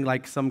 He's wearing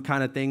like some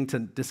kind of thing to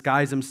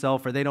disguise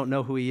himself, or they don't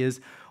know who he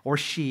is, or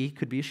she,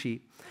 could be a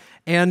she.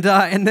 And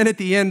then at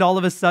the end, all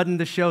of a sudden,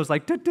 the show's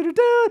like,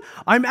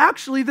 I'm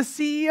actually the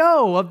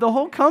CEO of the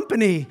whole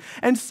company.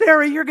 And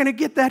Sarah, you're going to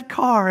get that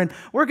car, and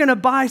we're going to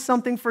buy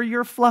something for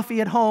your fluffy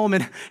at home.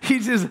 And he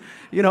just,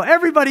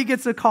 everybody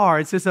gets a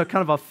car. It's just a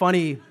kind of a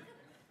funny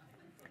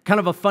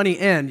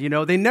end.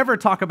 They never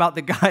talk about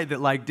the guy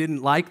that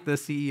didn't like the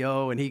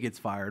CEO and he gets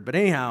fired. But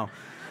anyhow,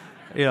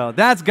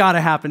 that's got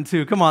to happen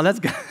too. Come on,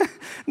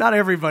 not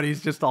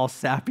everybody's just all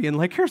sappy and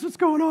like, here's what's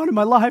going on in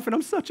my life, and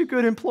I'm such a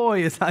good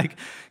employee. It's like,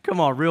 come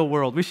on, real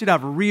world. We should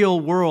have real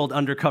world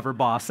Undercover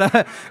Boss.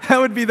 That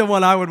would be the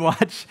one I would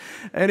watch.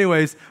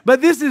 Anyways, but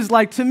this is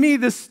to me,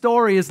 this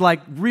story is like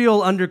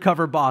real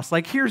Undercover Boss.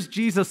 Like, here's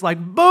Jesus, like,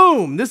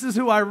 boom, this is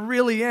who I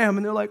really am.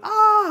 And they're like,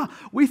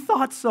 we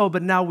thought so,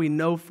 but now we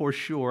know for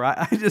sure.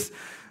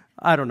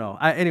 I don't know.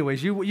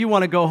 Anyways, you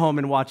want to go home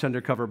and watch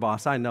Undercover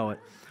Boss. I know it.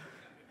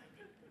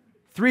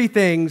 3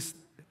 things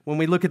when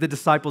we look at the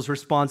disciples'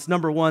 response.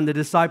 Number 1, the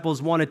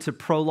disciples wanted to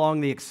prolong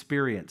the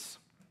experience.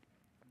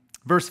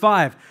 Verse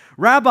 5,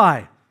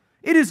 Rabbi,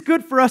 it is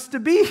good for us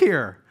to be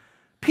here.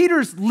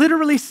 Peter's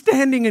literally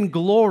standing in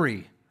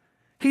glory.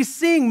 He's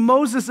seeing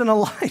Moses and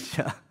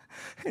Elijah.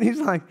 And he's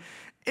like,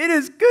 it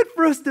is good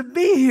for us to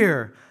be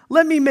here.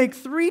 Let me make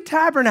 3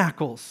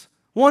 tabernacles.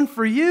 One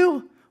for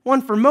you,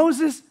 one for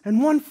Moses,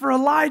 and one for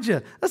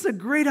Elijah. That's a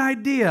great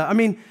idea. I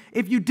mean,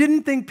 if you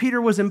didn't think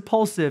Peter was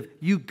impulsive,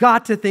 you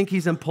got to think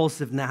he's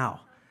impulsive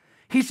now.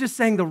 He's just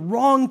saying the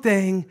wrong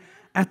thing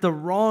at the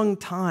wrong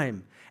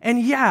time.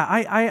 And yeah,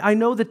 I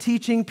know the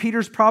teaching.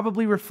 Peter's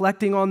probably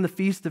reflecting on the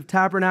Feast of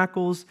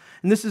Tabernacles.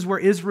 And this is where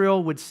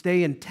Israel would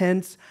stay in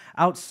tents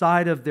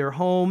outside of their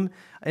home.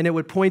 And it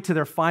would point to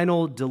their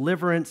final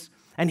deliverance.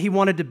 And he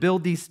wanted to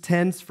build these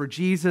tents for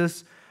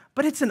Jesus.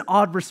 But it's an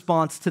odd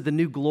response to the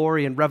new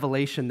glory and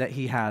revelation that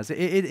he has.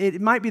 It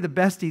might be the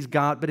best he's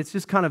got, but it's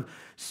just kind of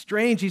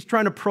strange. He's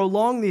trying to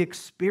prolong the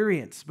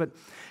experience. But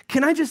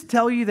can I just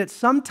tell you that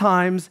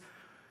sometimes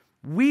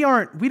we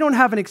don't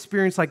have an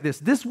experience like this.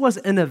 This was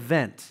an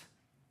event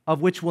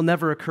of which will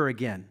never occur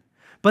again.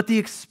 But the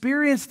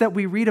experience that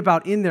we read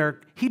about in there,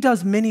 he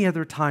does many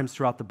other times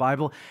throughout the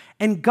Bible,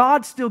 and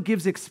God still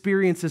gives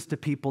experiences to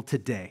people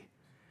today.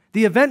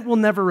 The event will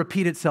never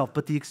repeat itself,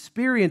 but the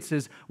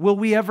experiences, will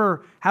we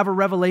ever have a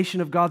revelation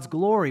of God's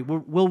glory?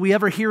 Will we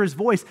ever hear his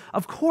voice?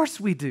 Of course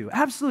we do.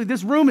 Absolutely.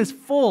 This room is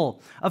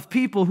full of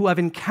people who have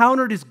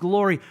encountered his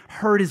glory,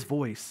 heard his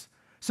voice.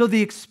 So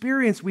the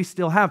experience we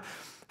still have.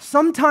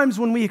 Sometimes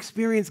when we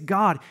experience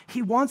God,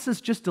 he wants us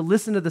just to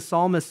listen to the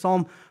psalmist,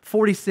 Psalm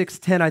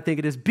 46:10, I think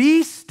it is.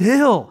 Be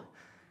still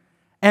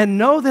and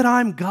know that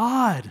I'm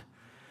God.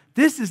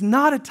 This is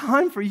not a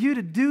time for you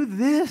to do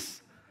this.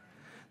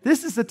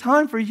 This is the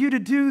time for you to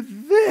do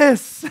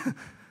this.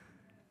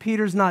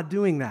 Peter's not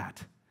doing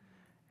that.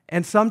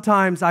 And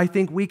sometimes I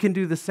think we can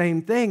do the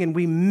same thing and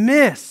we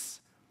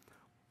miss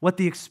what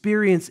the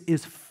experience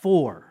is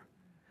for.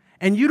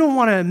 And you don't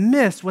want to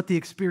miss what the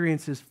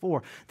experience is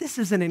for. This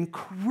is an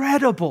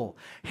incredible,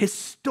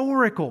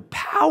 historical,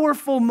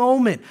 powerful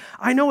moment.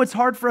 I know it's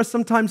hard for us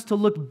sometimes to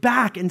look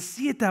back and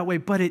see it that way,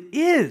 but it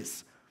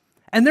is.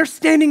 And they're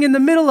standing in the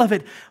middle of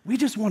it. We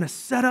just want to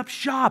set up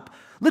shop.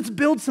 Let's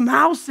build some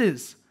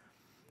houses.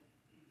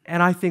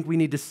 And I think we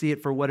need to see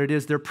it for what it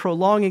is. They're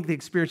prolonging the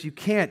experience. You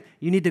can't.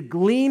 You need to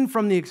glean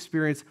from the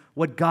experience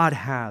what God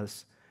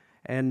has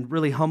and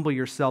really humble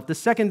yourself. The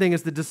second thing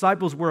is the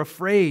disciples were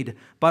afraid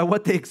by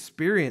what they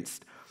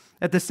experienced.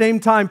 At the same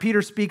time,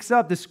 Peter speaks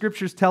up. The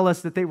scriptures tell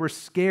us that they were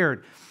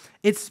scared.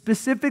 It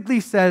specifically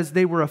says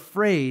they were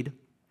afraid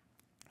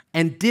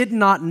and did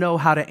not know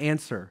how to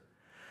answer.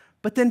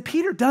 But then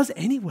Peter does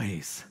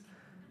anyways.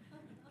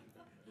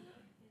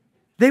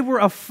 They were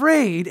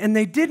afraid and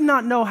they did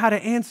not know how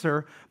to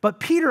answer, but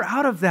Peter,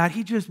 out of that,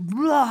 he just,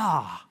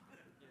 blah.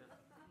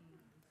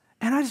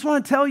 And I just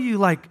want to tell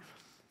you,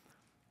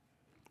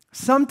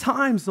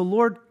 sometimes the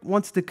Lord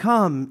wants to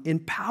come in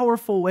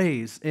powerful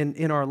ways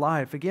in our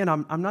life. Again,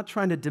 I'm not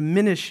trying to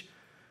diminish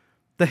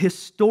the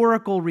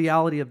historical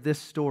reality of this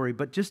story,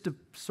 but just to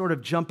sort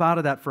of jump out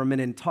of that for a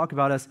minute and talk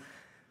about us,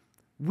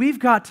 we've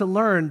got to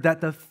learn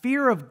that the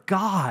fear of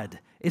God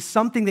is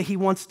something that He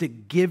wants to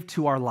give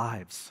to our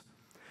lives.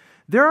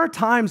 There are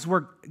times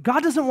where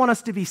God doesn't want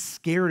us to be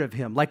scared of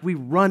Him, like we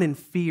run in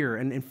fear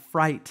and in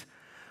fright.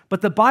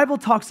 But the Bible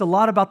talks a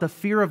lot about the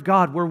fear of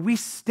God, where we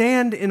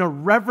stand in a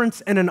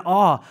reverence and an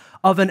awe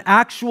of an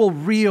actual,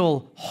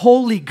 real,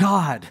 holy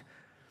God.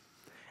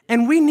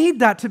 And we need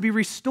that to be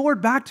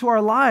restored back to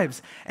our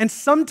lives. And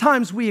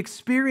sometimes we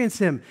experience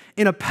Him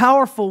in a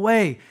powerful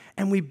way,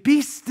 and we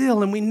be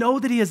still, and we know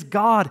that He is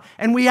God,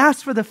 and we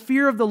ask for the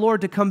fear of the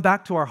Lord to come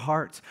back to our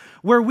hearts,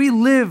 where we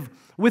live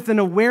with an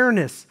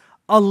awareness,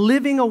 a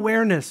living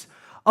awareness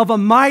of a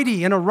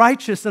mighty and a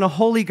righteous and a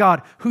holy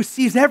God who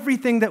sees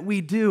everything that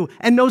we do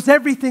and knows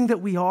everything that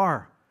we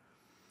are.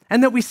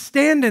 And that we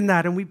stand in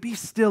that and we be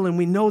still and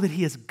we know that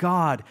He is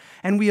God.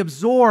 And we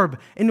absorb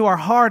into our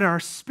heart and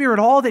our spirit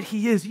all that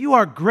He is. You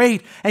are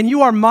great and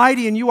you are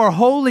mighty and you are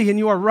holy and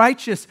you are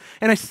righteous.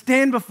 And I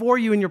stand before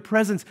you in your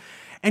presence.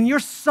 And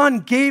your Son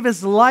gave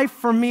His life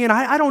for me. And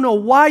I don't know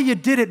why you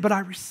did it, but I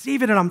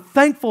receive it and I'm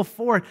thankful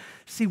for it.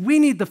 See, we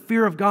need the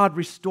fear of God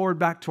restored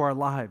back to our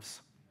lives.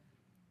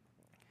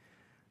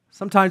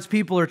 Sometimes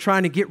people are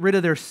trying to get rid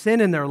of their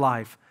sin in their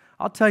life.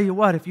 I'll tell you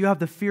what, if you have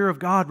the fear of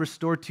God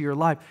restored to your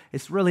life,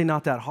 it's really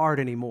not that hard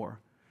anymore.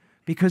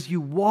 Because you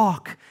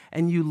walk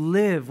and you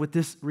live with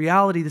this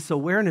reality, this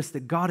awareness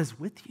that God is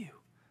with you.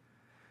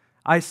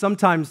 I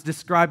sometimes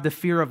describe the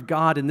fear of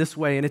God in this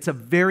way, and it's a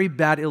very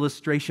bad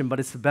illustration, but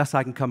it's the best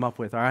I can come up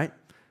with, all right?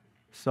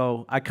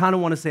 So I kind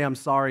of want to say I'm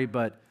sorry,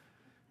 but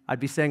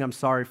I'd be saying I'm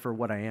sorry for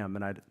what I am,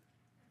 and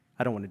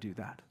I don't want to do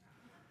that.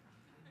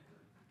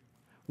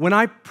 When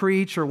I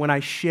preach or when I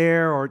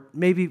share, or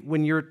maybe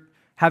when you're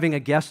having a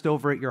guest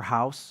over at your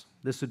house,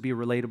 this would be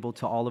relatable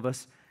to all of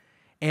us,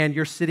 and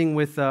you're sitting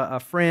with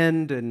a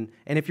friend, and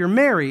if you're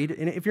married,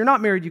 and if you're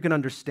not married, you can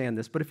understand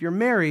this, but if you're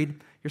married,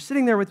 you're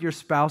sitting there with your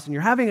spouse, and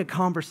you're having a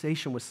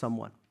conversation with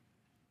someone,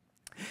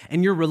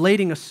 and you're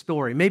relating a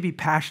story, maybe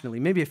passionately,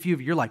 maybe a few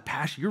of you, you're like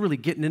passionate, you're really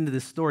getting into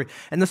this story,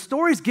 and the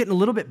story's getting a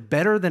little bit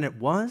better than it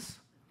was.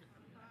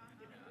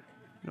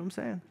 You know what I'm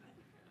saying?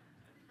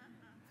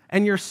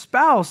 And your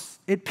spouse,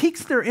 it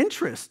piques their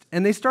interest,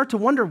 and they start to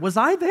wonder, was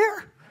I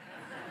there?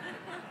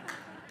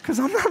 Because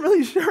I'm not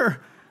really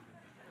sure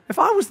if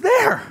I was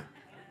there.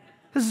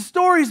 Because the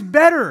story's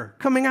better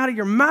coming out of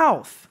your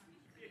mouth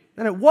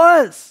than it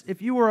was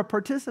if you were a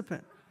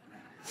participant.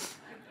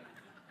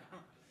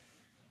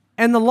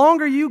 And the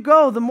longer you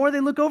go, the more they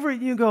look over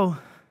at you and go,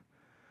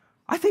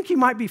 I think you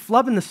might be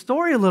flubbing the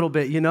story a little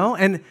bit, you know?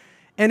 And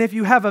if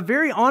you have a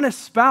very honest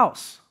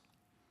spouse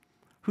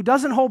who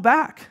doesn't hold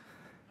back,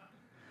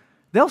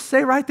 they'll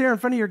say right there in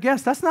front of your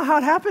guest, that's not how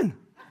it happened.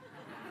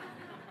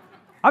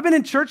 I've been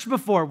in church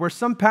before where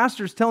some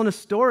pastor's telling a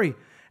story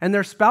and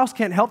their spouse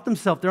can't help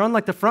themselves. They're on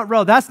like the front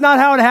row. That's not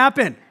how it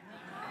happened.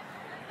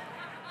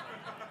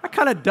 I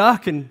kind of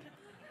duck and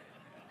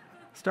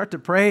start to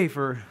pray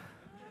for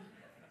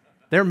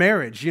their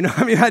marriage. You know,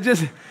 I mean, I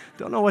just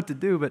don't know what to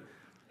do. But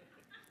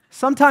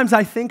sometimes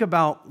I think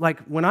about, like,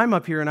 when I'm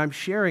up here and I'm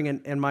sharing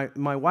and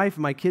my wife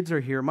and my kids are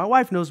here. My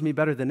wife knows me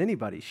better than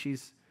anybody.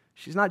 She's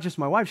not just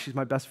my wife, she's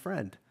my best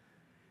friend.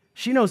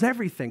 She knows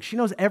everything. She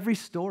knows every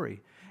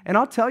story. And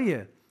I'll tell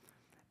you,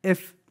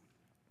 if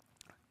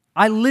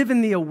I live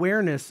in the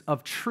awareness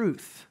of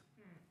truth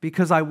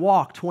because I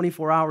walk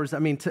 24 hours, I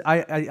mean,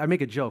 I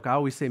make a joke. I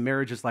always say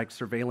marriage is like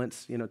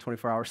surveillance,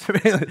 24-hour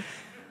surveillance.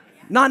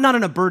 Not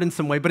in a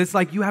burdensome way, but it's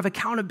like you have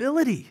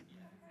accountability.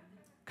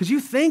 Because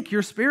you think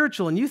you're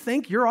spiritual and you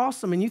think you're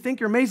awesome and you think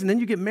you're amazing. Then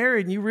you get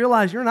married and you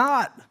realize you're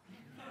not.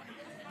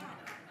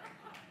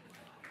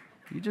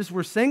 You just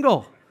were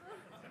single,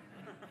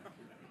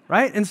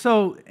 right? And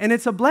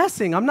it's a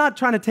blessing. I'm not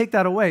trying to take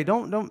that away.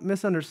 Don't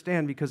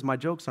misunderstand because my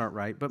jokes aren't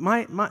right. But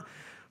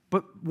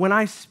But when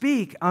I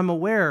speak, I'm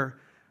aware.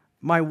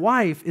 My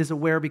wife is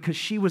aware because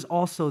she was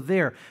also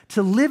there.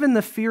 To live in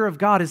the fear of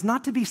God is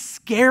not to be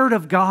scared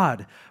of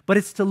God, but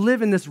it's to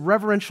live in this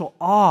reverential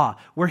awe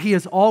where He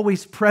is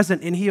always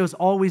present and He is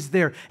always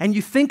there. And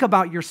you think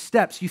about your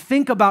steps, you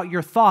think about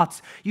your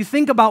thoughts, you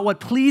think about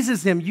what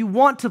pleases Him. You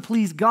want to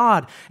please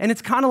God. And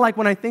it's kind of like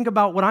when I think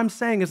about what I'm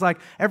saying is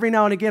like every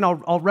now and again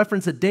I'll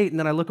reference a date and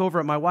then I look over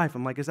at my wife.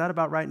 I'm like, is that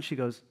about right? And she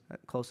goes,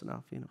 close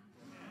enough,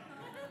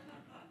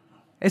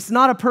 It's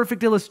not a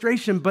perfect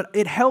illustration, but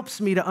it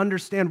helps me to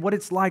understand what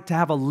it's like to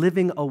have a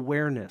living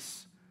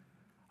awareness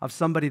of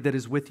somebody that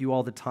is with you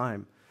all the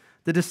time.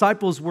 The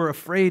disciples were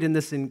afraid in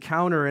this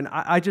encounter, and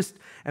I just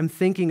am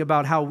thinking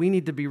about how we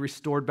need to be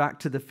restored back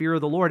to the fear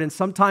of the Lord, and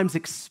sometimes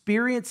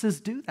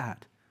experiences do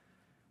that.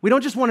 We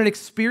don't just want an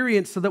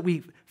experience so that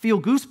we feel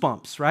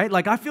goosebumps, right?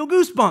 Like, I feel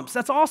goosebumps,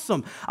 that's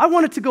awesome. I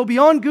want it to go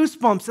beyond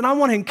goosebumps, and I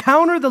want to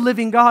encounter the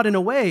living God in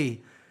a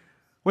way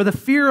where the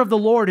fear of the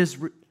Lord is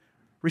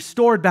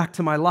restored back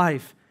to my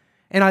life.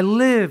 And I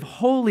live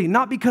holy,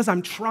 not because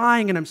I'm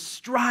trying and I'm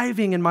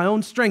striving in my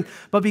own strength,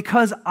 but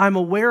because I'm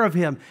aware of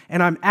Him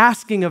and I'm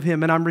asking of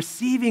Him and I'm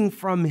receiving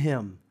from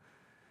Him.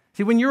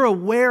 See, when you're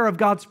aware of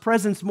God's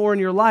presence more in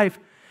your life,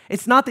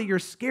 it's not that you're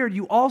scared.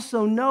 You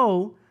also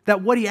know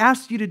that what He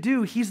asks you to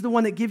do, He's the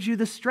one that gives you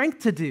the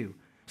strength to do.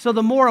 So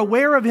the more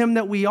aware of Him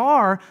that we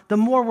are, the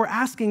more we're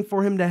asking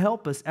for Him to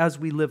help us as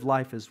we live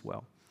life as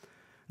well.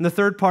 And the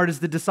third part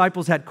is the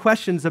disciples had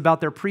questions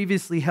about their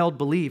previously held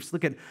beliefs.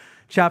 Look at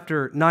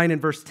chapter 9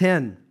 and verse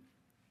 10.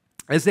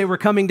 As they were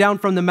coming down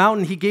from the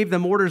mountain, He gave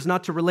them orders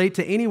not to relate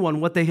to anyone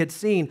what they had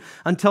seen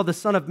until the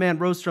Son of Man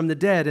rose from the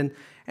dead.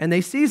 And they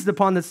seized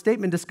upon this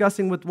statement,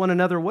 discussing with one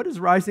another, what does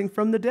rising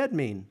from the dead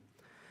mean?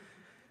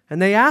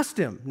 And they asked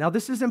Him. Now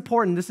this is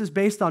important. This is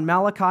based on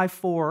Malachi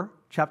 4,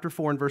 chapter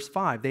 4 and verse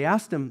 5. They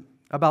asked Him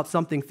about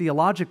something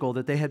theological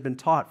that they had been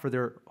taught for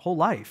their whole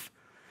life.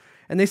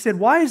 And they said,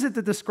 why is it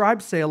that the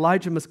scribes say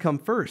Elijah must come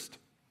first?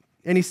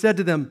 And He said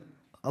to them,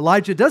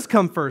 Elijah does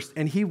come first,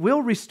 and he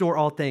will restore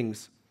all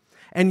things.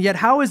 And yet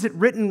how is it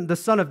written, the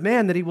Son of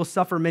Man, that He will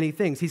suffer many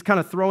things? He's kind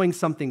of throwing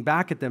something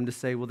back at them to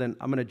say, well, then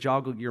I'm going to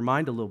joggle your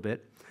mind a little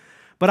bit.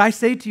 But I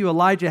say to you,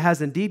 Elijah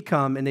has indeed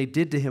come, and they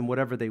did to him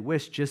whatever they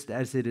wished, just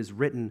as it is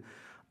written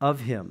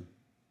of him.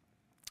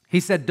 He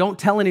said, don't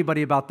tell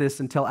anybody about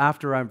this until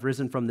after I've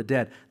risen from the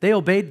dead. They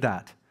obeyed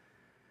that.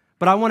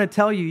 But I want to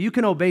tell you, you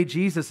can obey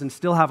Jesus and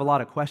still have a lot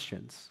of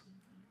questions.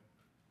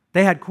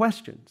 They had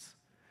questions.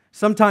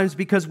 Sometimes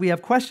because we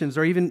have questions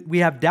or even we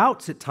have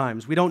doubts at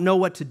times. We don't know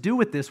what to do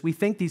with this. We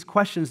think these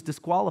questions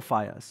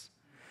disqualify us.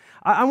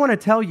 I want to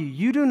tell you,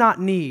 you do not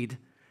need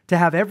to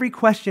have every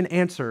question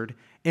answered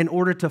in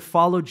order to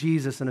follow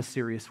Jesus in a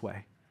serious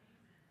way.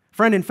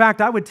 Friend, in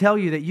fact, I would tell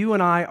you that you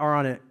and I are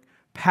on a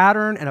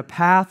pattern and a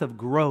path of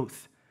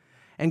growth.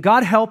 And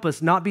God help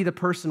us not be the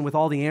person with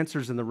all the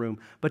answers in the room,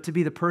 but to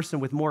be the person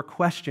with more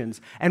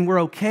questions. And we're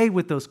okay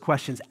with those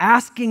questions,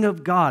 asking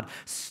of God,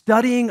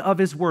 studying of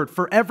His Word,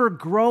 forever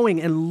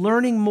growing and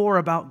learning more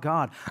about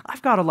God.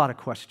 I've got a lot of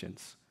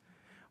questions.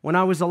 When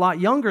I was a lot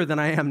younger than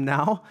I am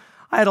now,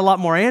 I had a lot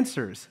more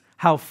answers.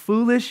 How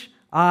foolish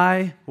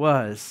I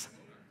was.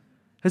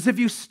 Because if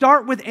you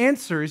start with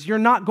answers, you're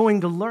not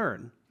going to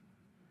learn.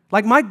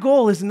 Like, my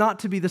goal is not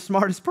to be the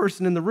smartest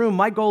person in the room.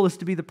 My goal is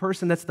to be the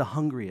person that's the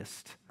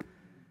hungriest.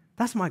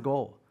 That's my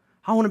goal.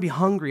 I want to be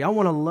hungry. I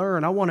want to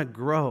learn. I want to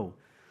grow.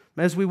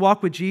 As we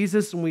walk with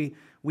Jesus and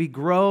we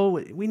grow,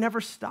 we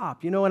never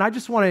stop, And I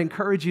just want to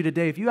encourage you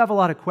today, if you have a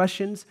lot of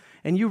questions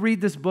and you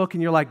read this book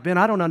and you're like, Ben,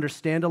 I don't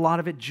understand a lot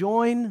of it,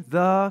 join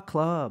the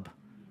club.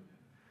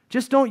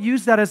 Just don't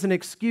use that as an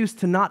excuse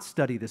to not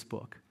study this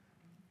book.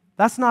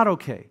 That's not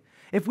okay.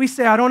 If we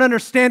say, I don't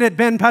understand it,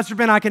 Pastor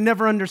Ben, I can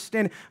never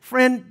understand it.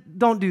 Friend,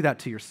 don't do that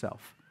to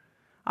yourself.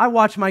 I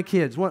watch my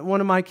kids.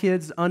 One of my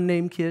kids,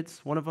 unnamed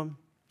kids, one of them.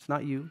 It's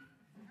not you.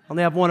 I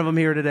only have one of them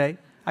here today.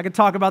 I could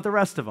talk about the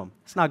rest of them.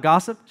 It's not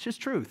gossip. It's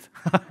just truth.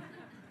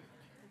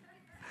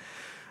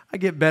 I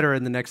get better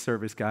in the next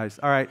service, guys.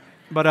 All right.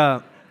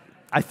 But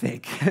I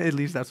think. At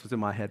least that's what's in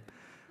my head.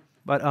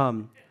 But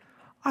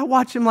I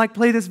watch him like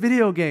play this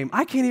video game.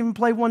 I can't even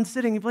play one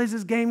sitting. He plays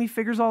this game. He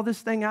figures all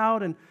this thing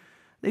out. And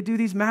they do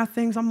these math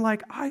things. I'm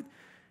like,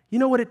 you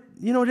know what it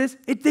is?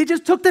 They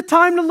just took the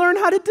time to learn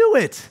how to do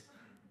it.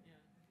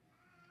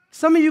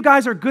 Some of you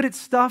guys are good at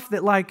stuff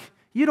that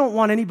you don't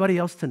want anybody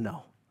else to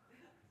know.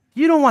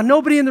 You don't want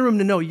nobody in the room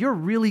to know you're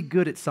really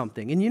good at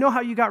something. And you know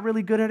how you got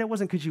really good at it? It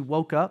wasn't because you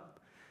woke up.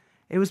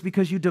 It was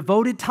because you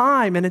devoted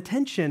time and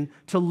attention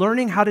to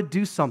learning how to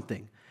do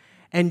something.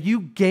 And you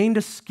gained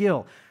a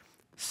skill.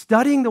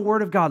 Studying the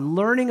Word of God,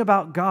 learning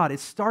about God, it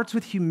starts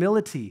with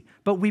humility,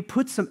 but we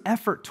put some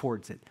effort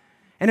towards it.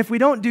 And if we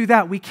don't do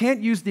that, we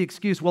can't use the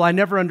excuse, well, I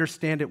never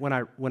understand it when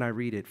I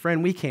read it.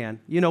 Friend, we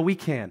can. We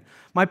can.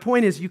 My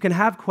point is, you can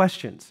have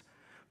questions.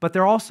 But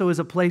there also is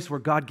a place where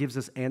God gives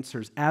us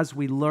answers as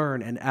we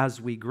learn and as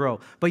we grow.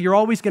 But you're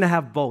always going to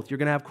have both. You're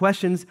going to have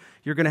questions.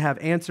 You're going to have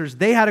answers.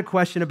 They had a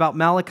question about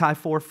Malachi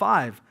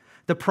 4:5,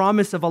 the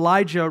promise of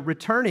Elijah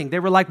returning. They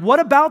were like,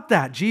 what about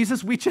that?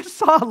 Jesus, we just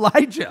saw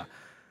Elijah.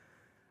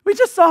 We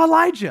just saw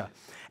Elijah.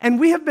 And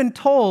we have been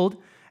told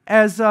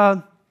as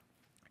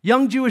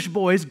young Jewish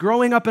boys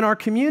growing up in our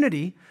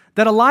community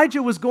that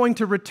Elijah was going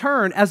to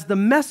return as the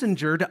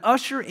messenger to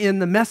usher in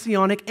the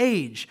messianic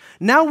age.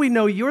 Now we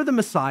know you're the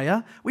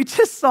Messiah. We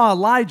just saw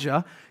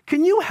Elijah.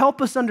 Can you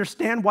help us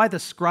understand why the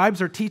scribes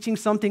are teaching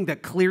something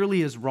that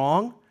clearly is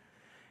wrong?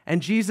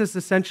 And Jesus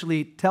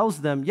essentially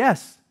tells them,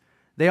 yes,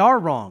 they are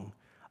wrong.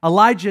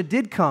 Elijah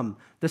did come.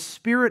 The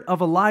spirit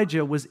of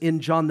Elijah was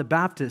in John the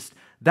Baptist.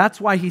 That's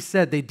why he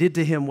said they did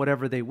to him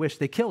whatever they wished.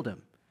 They killed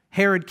him.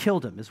 Herod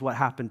killed him is what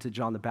happened to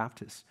John the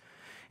Baptist.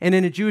 And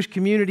in a Jewish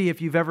community,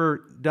 if you've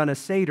ever done a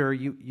Seder,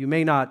 you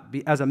may not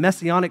be, as a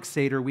Messianic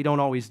Seder, we don't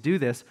always do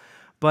this,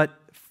 but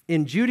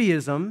in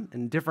Judaism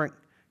and different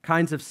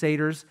kinds of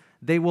Seders,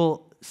 they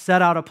will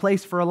set out a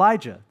place for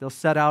Elijah. They'll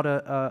set out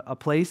a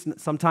place, and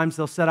sometimes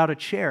they'll set out a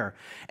chair.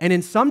 And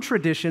in some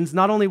traditions,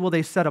 not only will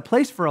they set a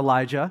place for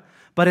Elijah,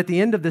 but at the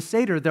end of the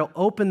Seder, they'll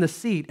open the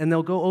seat and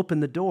they'll go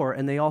open the door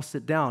and they all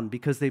sit down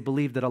because they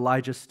believe that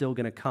Elijah's still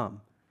going to come.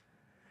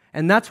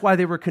 And that's why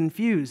they were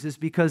confused, is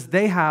because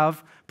they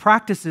have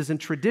practices and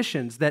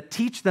traditions that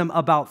teach them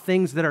about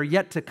things that are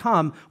yet to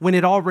come when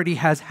it already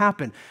has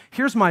happened.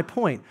 Here's my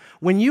point.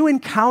 When you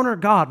encounter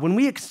God, when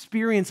we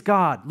experience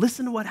God,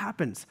 listen to what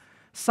happens.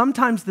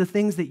 Sometimes the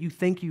things that you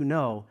think you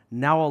know,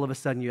 now all of a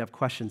sudden you have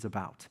questions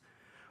about.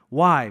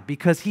 Why?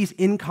 Because he's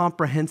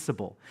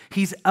incomprehensible.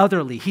 He's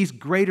otherly. He's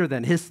greater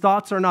than. His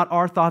thoughts are not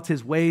our thoughts.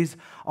 His ways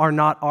are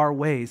not our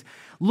ways.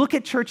 Look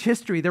at church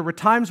history. There were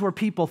times where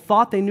people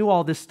thought they knew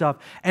all this stuff,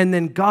 and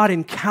then God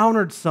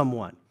encountered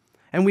someone.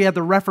 And we had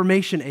the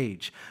Reformation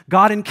age.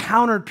 God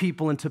encountered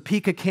people in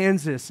Topeka,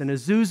 Kansas, and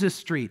Azusa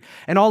Street.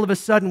 And all of a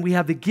sudden, we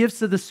have the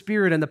gifts of the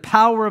Spirit and the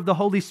power of the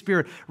Holy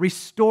Spirit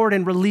restored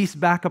and released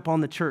back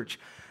upon the church.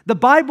 The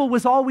Bible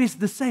was always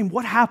the same.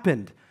 What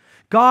happened?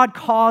 God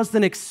caused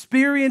an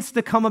experience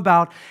to come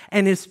about,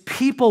 and his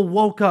people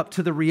woke up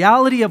to the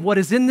reality of what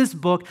is in this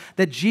book,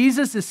 that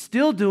Jesus is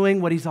still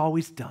doing what he's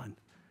always done.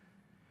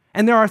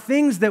 And there are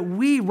things that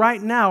we right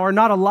now are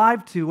not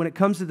alive to when it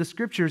comes to the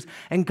scriptures,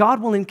 and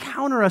God will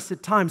encounter us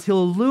at times.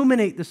 He'll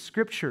illuminate the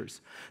scriptures.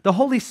 The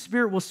Holy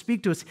Spirit will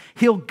speak to us.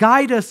 He'll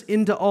guide us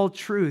into all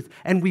truth,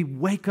 and we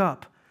wake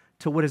up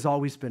to what has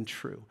always been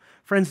true.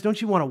 Friends,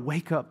 don't you want to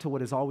wake up to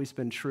what has always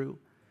been true?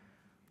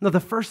 No, the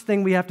first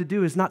thing we have to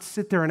do is not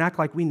sit there and act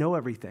like we know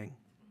everything.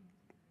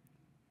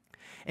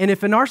 And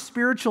if in our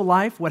spiritual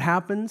life what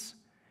happens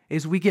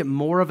is we get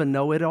more of a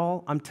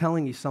know-it-all, I'm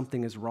telling you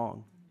something is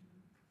wrong.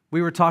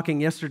 We were talking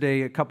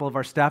yesterday, a couple of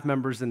our staff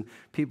members, and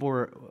people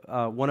were,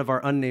 one of our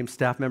unnamed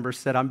staff members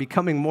said, I'm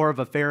becoming more of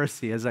a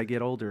Pharisee as I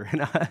get older.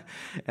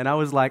 And I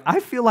was like,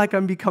 I feel like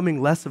I'm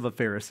becoming less of a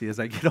Pharisee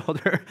as I get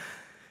older,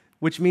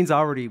 which means I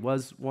already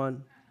was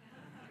one.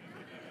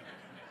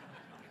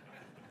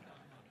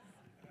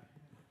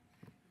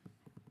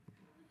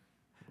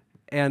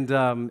 And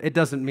it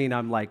doesn't mean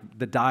I'm like,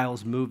 the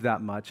dials move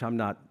that much. I'm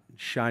not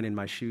shining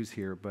my shoes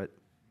here, but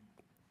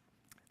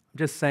I'm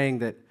just saying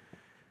that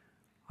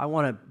I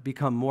want to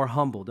become more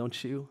humble,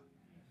 don't you?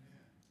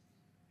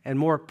 And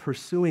more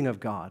pursuing of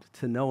God,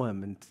 to know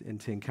him and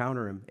to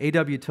encounter him.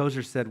 A.W.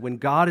 Tozer said, when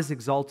God is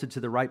exalted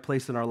to the right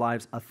place in our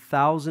lives,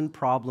 1,000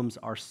 problems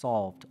are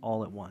solved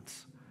all at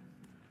once.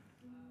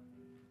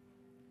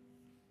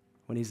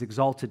 When he's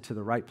exalted to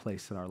the right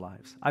place in our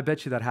lives. I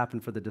bet you that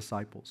happened for the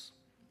disciples.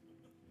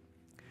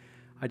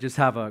 I just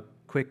have a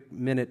quick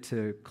minute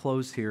to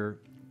close here.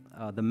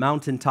 The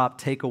mountaintop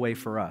takeaway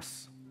for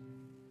us.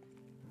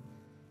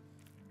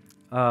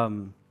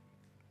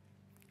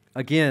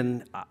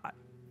 Again,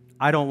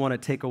 I don't want to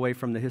take away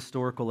from the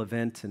historical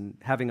event, and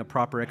having a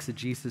proper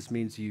exegesis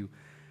means you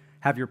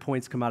have your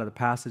points come out of the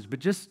passage. But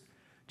just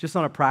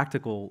on a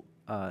practical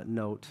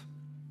note,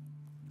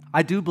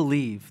 I do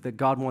believe that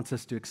God wants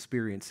us to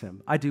experience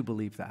him. I do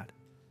believe that.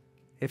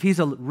 If he's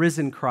a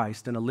risen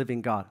Christ and a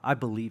living God, I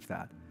believe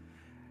that.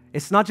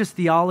 It's not just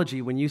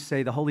theology when you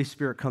say the Holy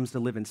Spirit comes to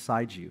live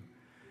inside you.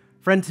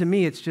 Friend, to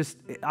me, it's just,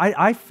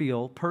 I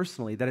feel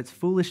personally that it's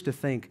foolish to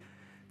think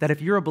that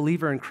if you're a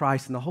believer in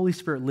Christ and the Holy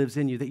Spirit lives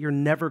in you, that you're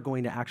never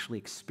going to actually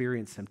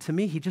experience him. To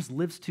me, he just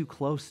lives too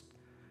close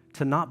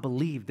to not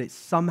believe that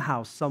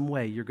somehow, some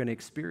way, you're going to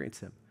experience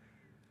him.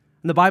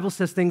 And the Bible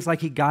says things like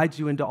he guides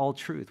you into all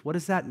truth. What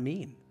does that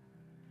mean?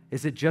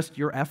 Is it just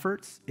your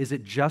efforts? Is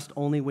it just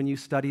only when you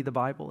study the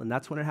Bible and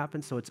that's when it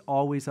happens? So it's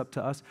always up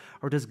to us?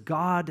 Or does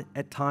God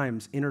at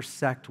times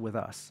intersect with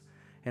us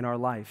in our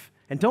life?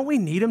 And don't we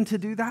need him to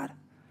do that?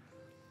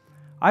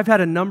 I've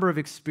had a number of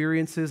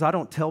experiences. I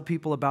don't tell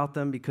people about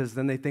them because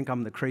then they think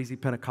I'm the crazy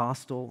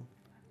Pentecostal,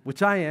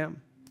 which I am.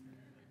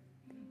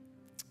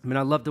 I mean,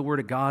 I love the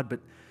Word of God, but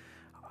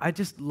I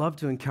just love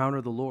to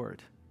encounter the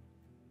Lord.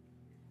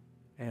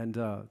 And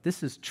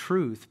this is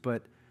truth,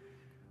 but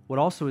what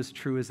also is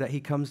true is that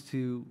he comes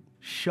to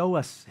show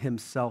us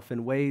himself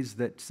in ways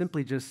that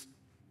simply just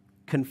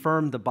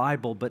confirm the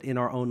Bible, but in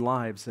our own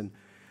lives. And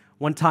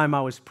one time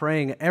I was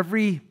praying,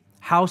 every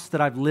house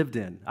that I've lived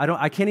in,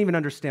 I can't even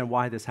understand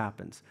why this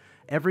happens.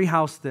 Every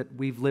house that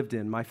we've lived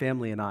in, my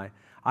family and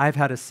I've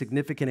had a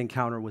significant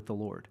encounter with the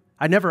Lord.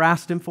 I never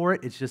asked him for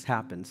it. It's just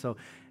happened. So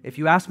if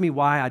you ask me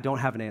why, I don't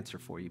have an answer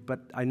for you, but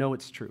I know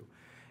it's true.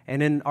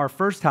 And in our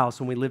first house,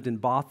 when we lived in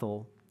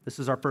Bothell, this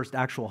is our first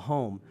actual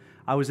home,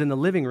 I was in the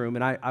living room,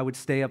 and I would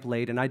stay up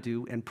late, and I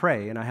do, and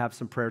pray. And I have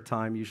some prayer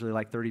time, usually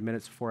like 30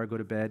 minutes before I go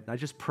to bed. And I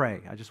just pray.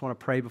 I just want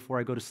to pray before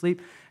I go to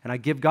sleep. And I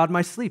give God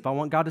my sleep. I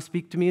want God to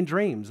speak to me in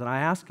dreams. And I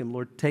ask him,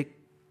 Lord, take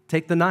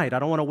the night. I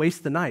don't want to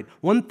waste the night.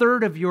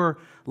 1/3 of your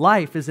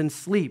life is in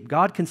sleep.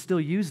 God can still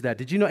use that.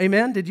 Did you know,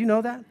 amen? Did you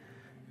know that?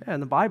 Yeah, in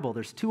the Bible,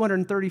 there's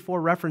 234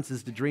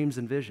 references to dreams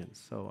and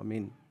visions.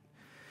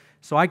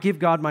 So I give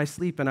God my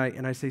sleep, and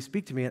I say,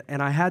 speak to me.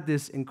 And I had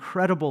this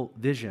incredible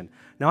vision.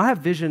 Now, I have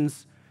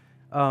visions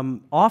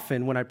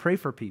often when I pray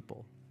for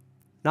people.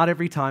 Not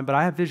every time, but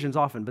I have visions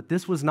often. But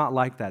this was not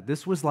like that.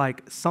 This was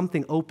like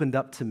something opened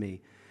up to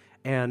me.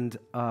 And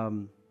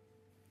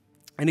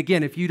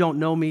again, if you don't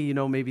know me, you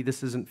know maybe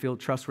this doesn't feel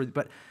trustworthy.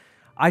 But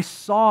I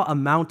saw a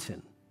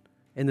mountain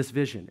in this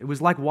vision. It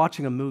was like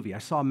watching a movie. I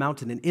saw a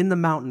mountain, and in the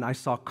mountain, I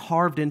saw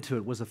carved into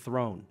it was a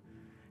throne.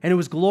 And it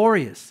was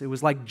glorious. It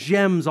was like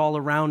gems all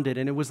around it,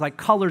 and it was like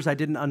colors I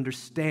didn't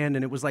understand,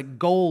 and it was like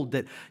gold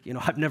that,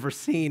 I've never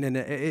seen, and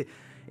it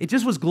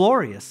just was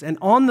glorious. And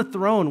on the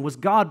throne was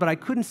God, but I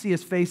couldn't see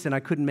his face, and I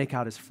couldn't make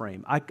out his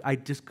frame. I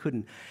just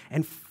couldn't.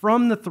 And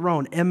from the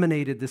throne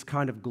emanated this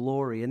kind of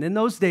glory. And in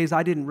those days,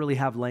 I didn't really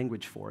have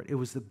language for it. It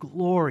was the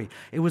glory.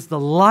 It was the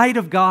light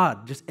of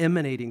God just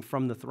emanating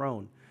from the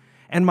throne.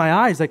 And my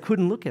eyes, I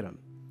couldn't look at him.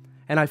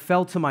 And I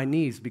fell to my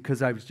knees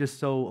because I was just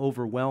so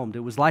overwhelmed. It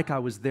was like I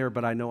was there,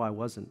 but I know I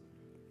wasn't.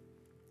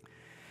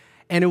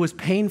 And it was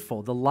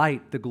painful. The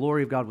light, the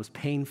glory of God was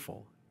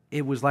painful.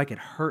 It was like it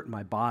hurt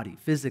my body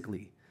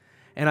physically.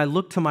 And I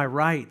looked to my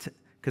right,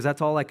 because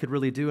that's all I could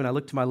really do, and I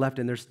looked to my left,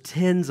 and there's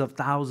tens of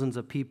thousands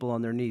of people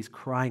on their knees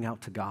crying out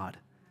to God.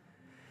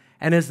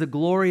 And as the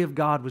glory of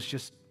God was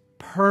just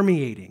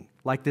permeating,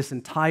 like this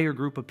entire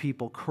group of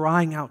people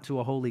crying out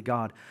to a holy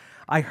God,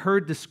 I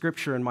heard the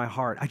scripture in my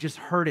heart. I just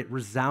heard it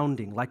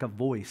resounding like a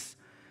voice.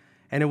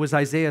 And it was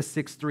Isaiah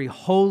 6:3.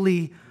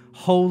 Holy,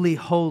 holy,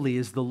 holy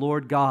is the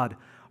Lord God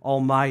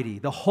Almighty.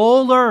 The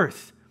whole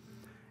earth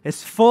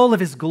is full of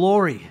his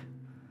glory.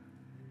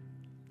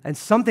 And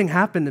something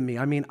happened to me.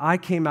 I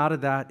came out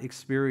of that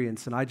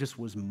experience and I just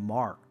was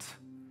marked.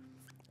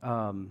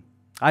 I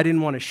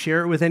didn't want to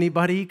share it with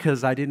anybody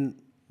because I didn't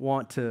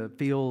want to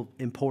feel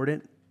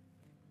important.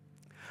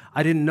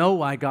 I didn't know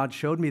why God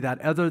showed me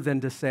that other than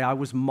to say I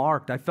was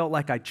marked. I felt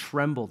like I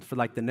trembled for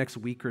like the next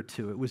week or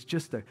two. It was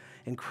just an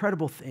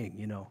incredible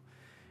thing,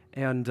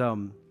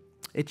 And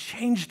it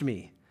changed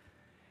me.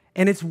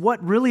 And it's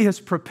what really has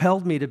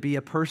propelled me to be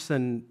a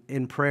person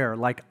in prayer.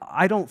 Like,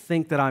 I don't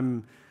think that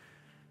I'm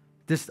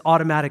this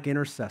automatic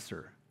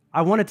intercessor.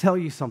 I want to tell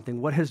you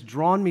something. What has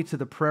drawn me to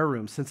the prayer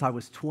room since I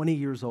was 20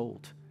 years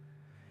old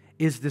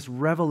is this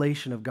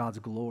revelation of God's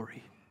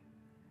glory.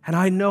 And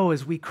I know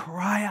as we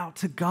cry out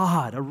to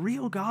God, a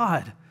real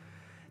God,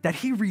 that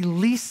he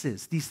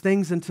releases these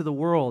things into the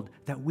world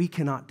that we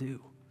cannot do.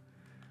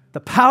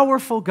 The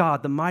powerful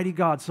God, the mighty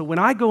God. So when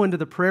I go into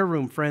the prayer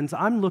room, friends,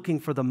 I'm looking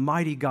for the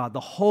mighty God, the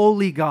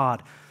holy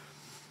God,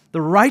 the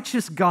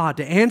righteous God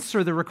to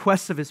answer the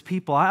requests of his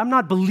people. I'm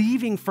not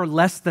believing for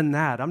less than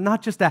that. I'm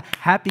not just a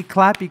happy,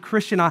 clappy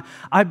Christian.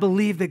 I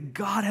believe that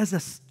God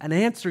has an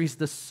answer. He's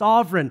the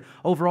sovereign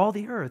over all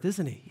the earth,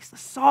 isn't he? He's the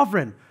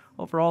sovereign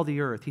over all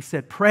the earth. He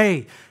said,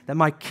 pray that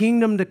my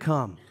kingdom to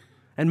come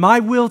and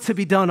my will to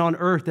be done on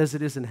earth as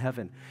it is in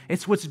heaven.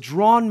 It's what's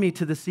drawn me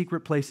to the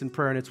secret place in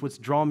prayer, and it's what's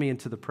drawn me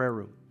into the prayer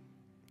room.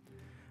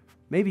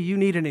 Maybe you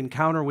need an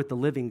encounter with the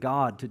living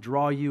God to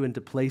draw you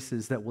into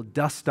places that will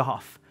dust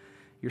off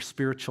your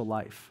spiritual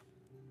life.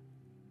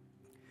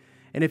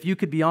 And if you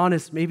could be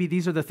honest, maybe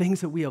these are the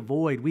things that we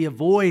avoid. We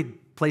avoid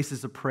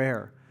places of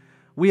prayer.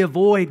 We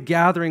avoid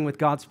gathering with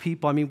God's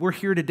people. We're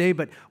here today,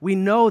 but we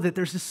know that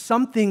there's just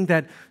something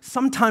that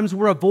sometimes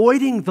we're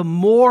avoiding the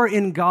more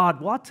in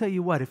God. Well, I'll tell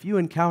you what, if you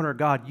encounter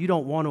God, you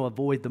don't want to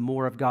avoid the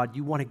more of God.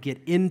 You want to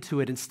get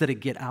into it instead of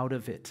get out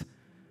of it.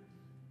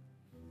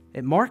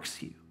 It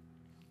marks you.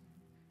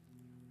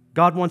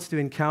 God wants to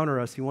encounter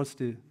us. He wants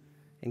to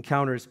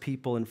encounter his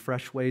people in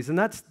fresh ways. And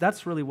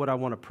that's really what I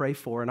want to pray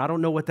for. And I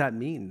don't know what that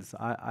means.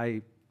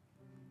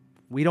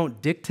 We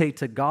don't dictate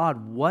to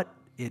God what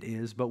it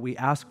is, but we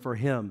ask for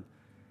him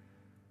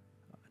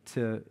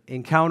to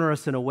encounter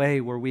us in a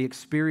way where we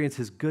experience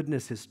his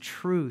goodness, his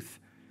truth,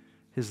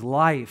 his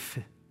life,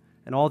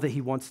 and all that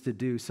he wants to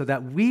do so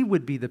that we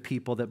would be the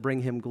people that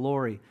bring him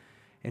glory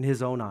in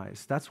his own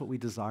eyes. That's what we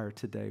desire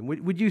today.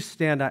 Would you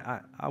stand?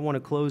 I want to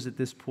close at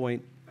this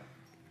point.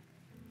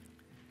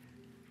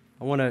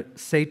 I want to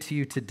say to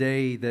you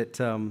today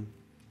that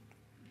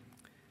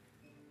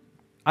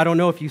I don't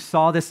know if you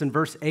saw this in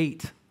verse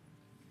 8,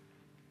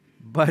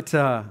 but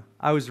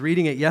I was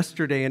reading it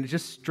yesterday and it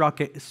just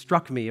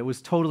struck me. It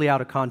was totally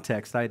out of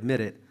context, I admit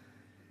it.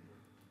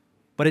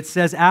 But it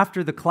says,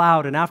 after the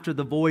cloud and after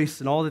the voice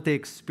and all that they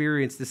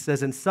experienced, it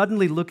says, and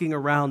suddenly looking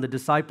around, the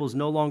disciples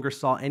no longer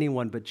saw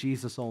anyone but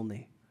Jesus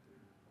only.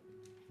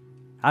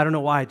 I don't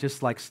know why it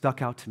just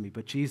stuck out to me,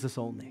 but Jesus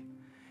only.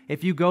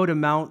 If you go to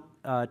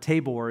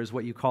Tabor is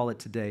what you call it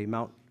today,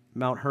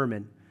 Mount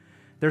Hermon.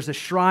 There's a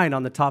shrine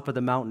on the top of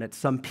the mountain at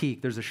some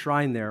peak. There's a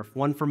shrine there,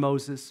 one for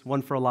Moses,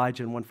 one for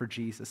Elijah, and one for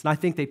Jesus. And I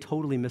think they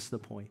totally missed the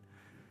point.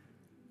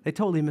 They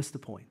totally missed the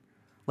point.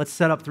 Let's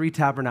set up 3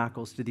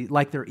 tabernacles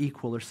like they're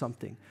equal or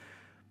something.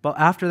 But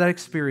after that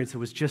experience, it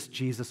was just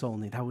Jesus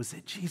only. That was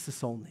it,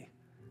 Jesus only.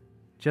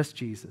 Just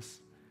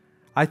Jesus.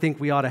 I think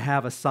we ought to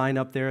have a sign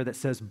up there that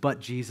says, but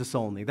Jesus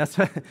only. That's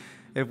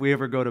if we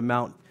ever go to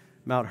Mount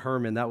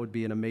Hermon, that would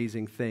be an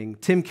amazing thing.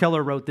 Tim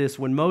Keller wrote this: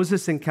 when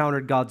Moses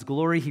encountered God's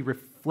glory, he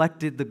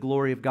reflected the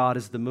glory of God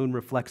as the moon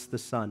reflects the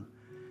sun.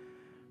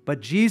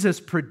 But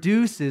Jesus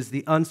produces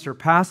the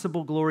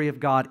unsurpassable glory of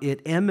God.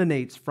 It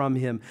emanates from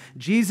him.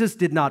 Jesus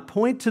did not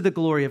point to the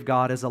glory of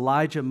God as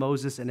Elijah,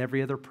 Moses, and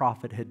every other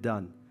prophet had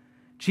done.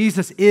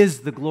 Jesus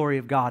is the glory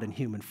of God in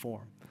human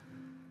form.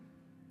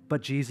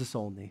 But Jesus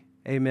only.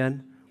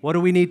 Amen. What do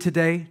we need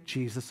today?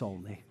 Jesus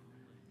only.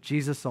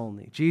 Jesus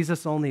only.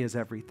 Jesus only is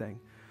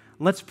everything.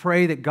 Let's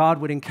pray that God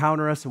would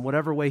encounter us in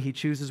whatever way he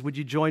chooses. Would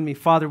you join me?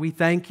 Father, we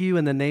thank you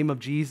in the name of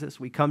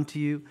Jesus. We come to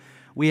you.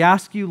 We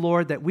ask you,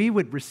 Lord, that we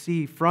would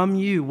receive from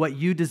you what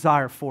you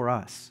desire for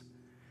us.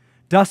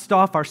 Dust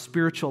off our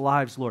spiritual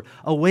lives, Lord.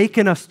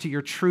 Awaken us to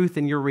your truth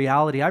and your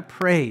reality. I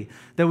pray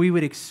that we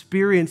would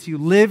experience you,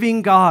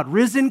 living God,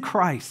 risen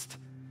Christ,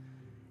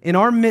 in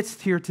our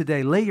midst here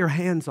today. Lay your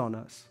hands on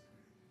us.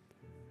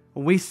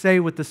 When we say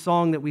with the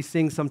song that we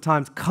sing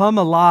sometimes, come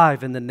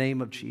alive in the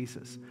name of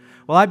Jesus.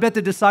 Well, I bet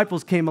the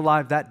disciples came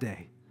alive that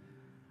day.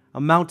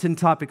 A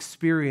mountaintop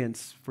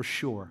experience for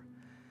sure.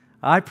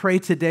 I pray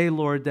today,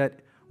 Lord, that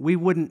we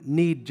wouldn't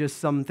need just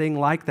something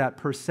like that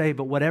per se,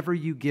 but whatever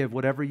you give,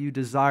 whatever you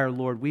desire,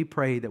 Lord, we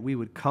pray that we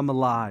would come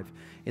alive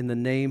in the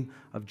name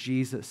of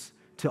Jesus.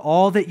 To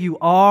all that you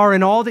are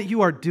and all that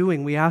you are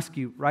doing, we ask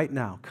you right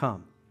now,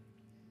 come.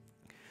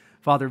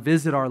 Father,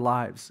 visit our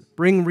lives.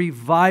 Bring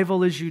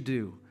revival as you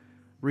do.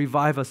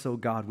 Revive us, oh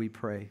God, we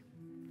pray.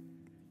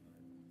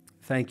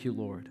 Thank you,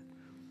 Lord.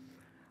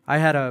 I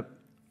had a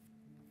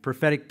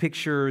prophetic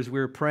picture as we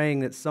were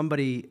praying that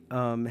somebody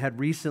had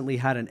recently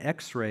had an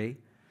x-ray.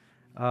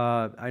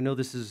 I know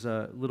this is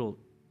a little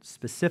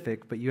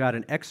specific, but you had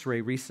an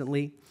x-ray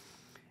recently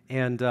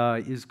and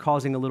is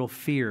causing a little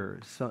fear.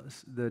 So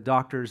the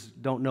doctors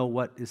don't know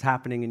what is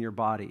happening in your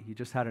body. You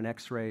just had an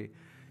x-ray.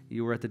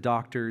 You were at the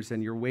doctor's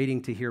and you're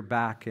waiting to hear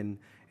back, and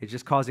it's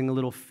just causing a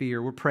little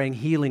fear. We're praying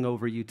healing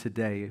over you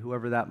today,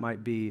 whoever that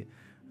might be.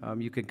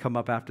 You can come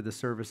up after the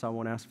service. I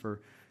won't ask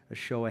for a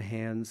show of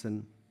hands.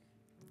 And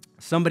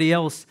somebody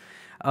else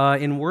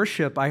in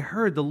worship, I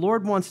heard the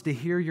Lord wants to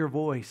hear your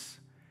voice.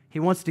 He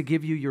wants to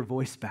give you your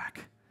voice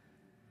back.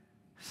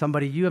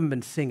 Somebody, you haven't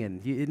been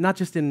singing, not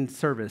just in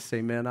service,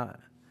 amen,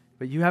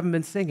 but you haven't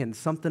been singing.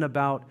 Something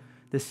about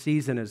this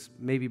season has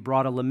maybe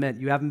brought a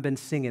lament. You haven't been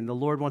singing. The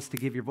Lord wants to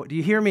give your voice. Do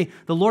you hear me?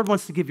 The Lord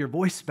wants to give your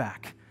voice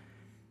back.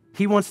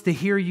 He wants to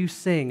hear you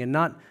sing, and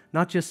not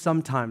just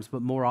sometimes,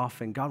 but more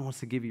often. God wants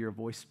to give you your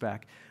voice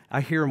back.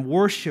 I hear him,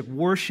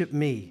 worship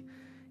me.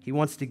 He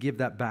wants to give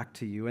that back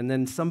to you. And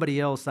then somebody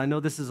else, I know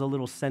this is a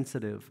little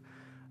sensitive,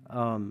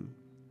 but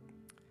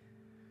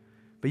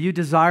you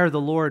desire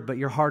the Lord, but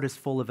your heart is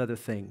full of other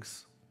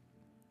things.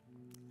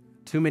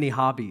 Too many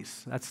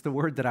hobbies. That's the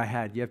word that I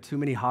had. You have too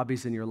many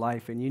hobbies in your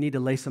life, and you need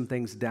to lay some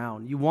things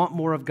down. You want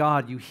more of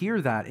God. You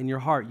hear that in your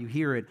heart. You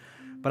hear it.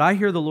 But I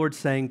hear the Lord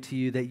saying to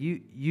you that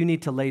you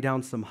need to lay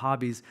down some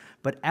hobbies.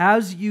 But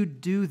as you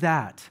do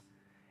that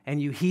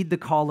and you heed the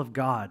call of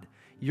God,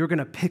 you're going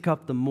to pick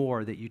up the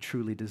more that you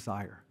truly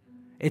desire.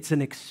 It's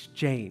an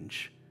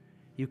exchange.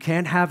 You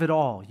can't have it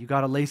all. You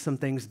got to lay some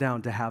things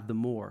down to have the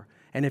more.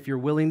 And if you're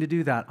willing to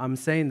do that, I'm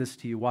saying this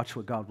to you, watch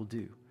what God will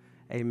do.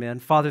 Amen.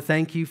 Father,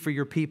 thank you for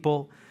your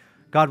people.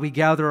 God, we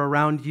gather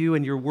around you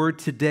and your word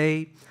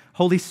today.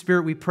 Holy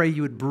Spirit, we pray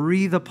you would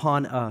breathe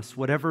upon us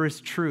whatever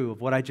is true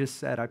of what I just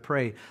said. I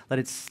pray, let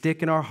it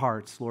stick in our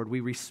hearts, Lord. We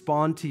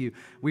respond to you.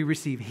 We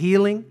receive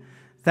healing.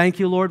 Thank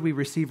you, Lord. We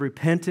receive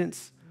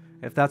repentance,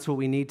 if that's what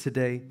we need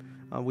today.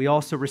 We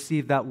also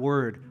receive that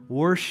word,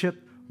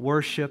 worship,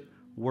 worship,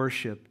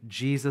 worship,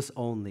 Jesus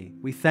only.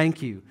 We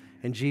thank you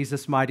in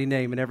Jesus' mighty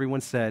name. And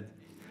everyone said,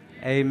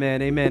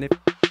 amen, amen.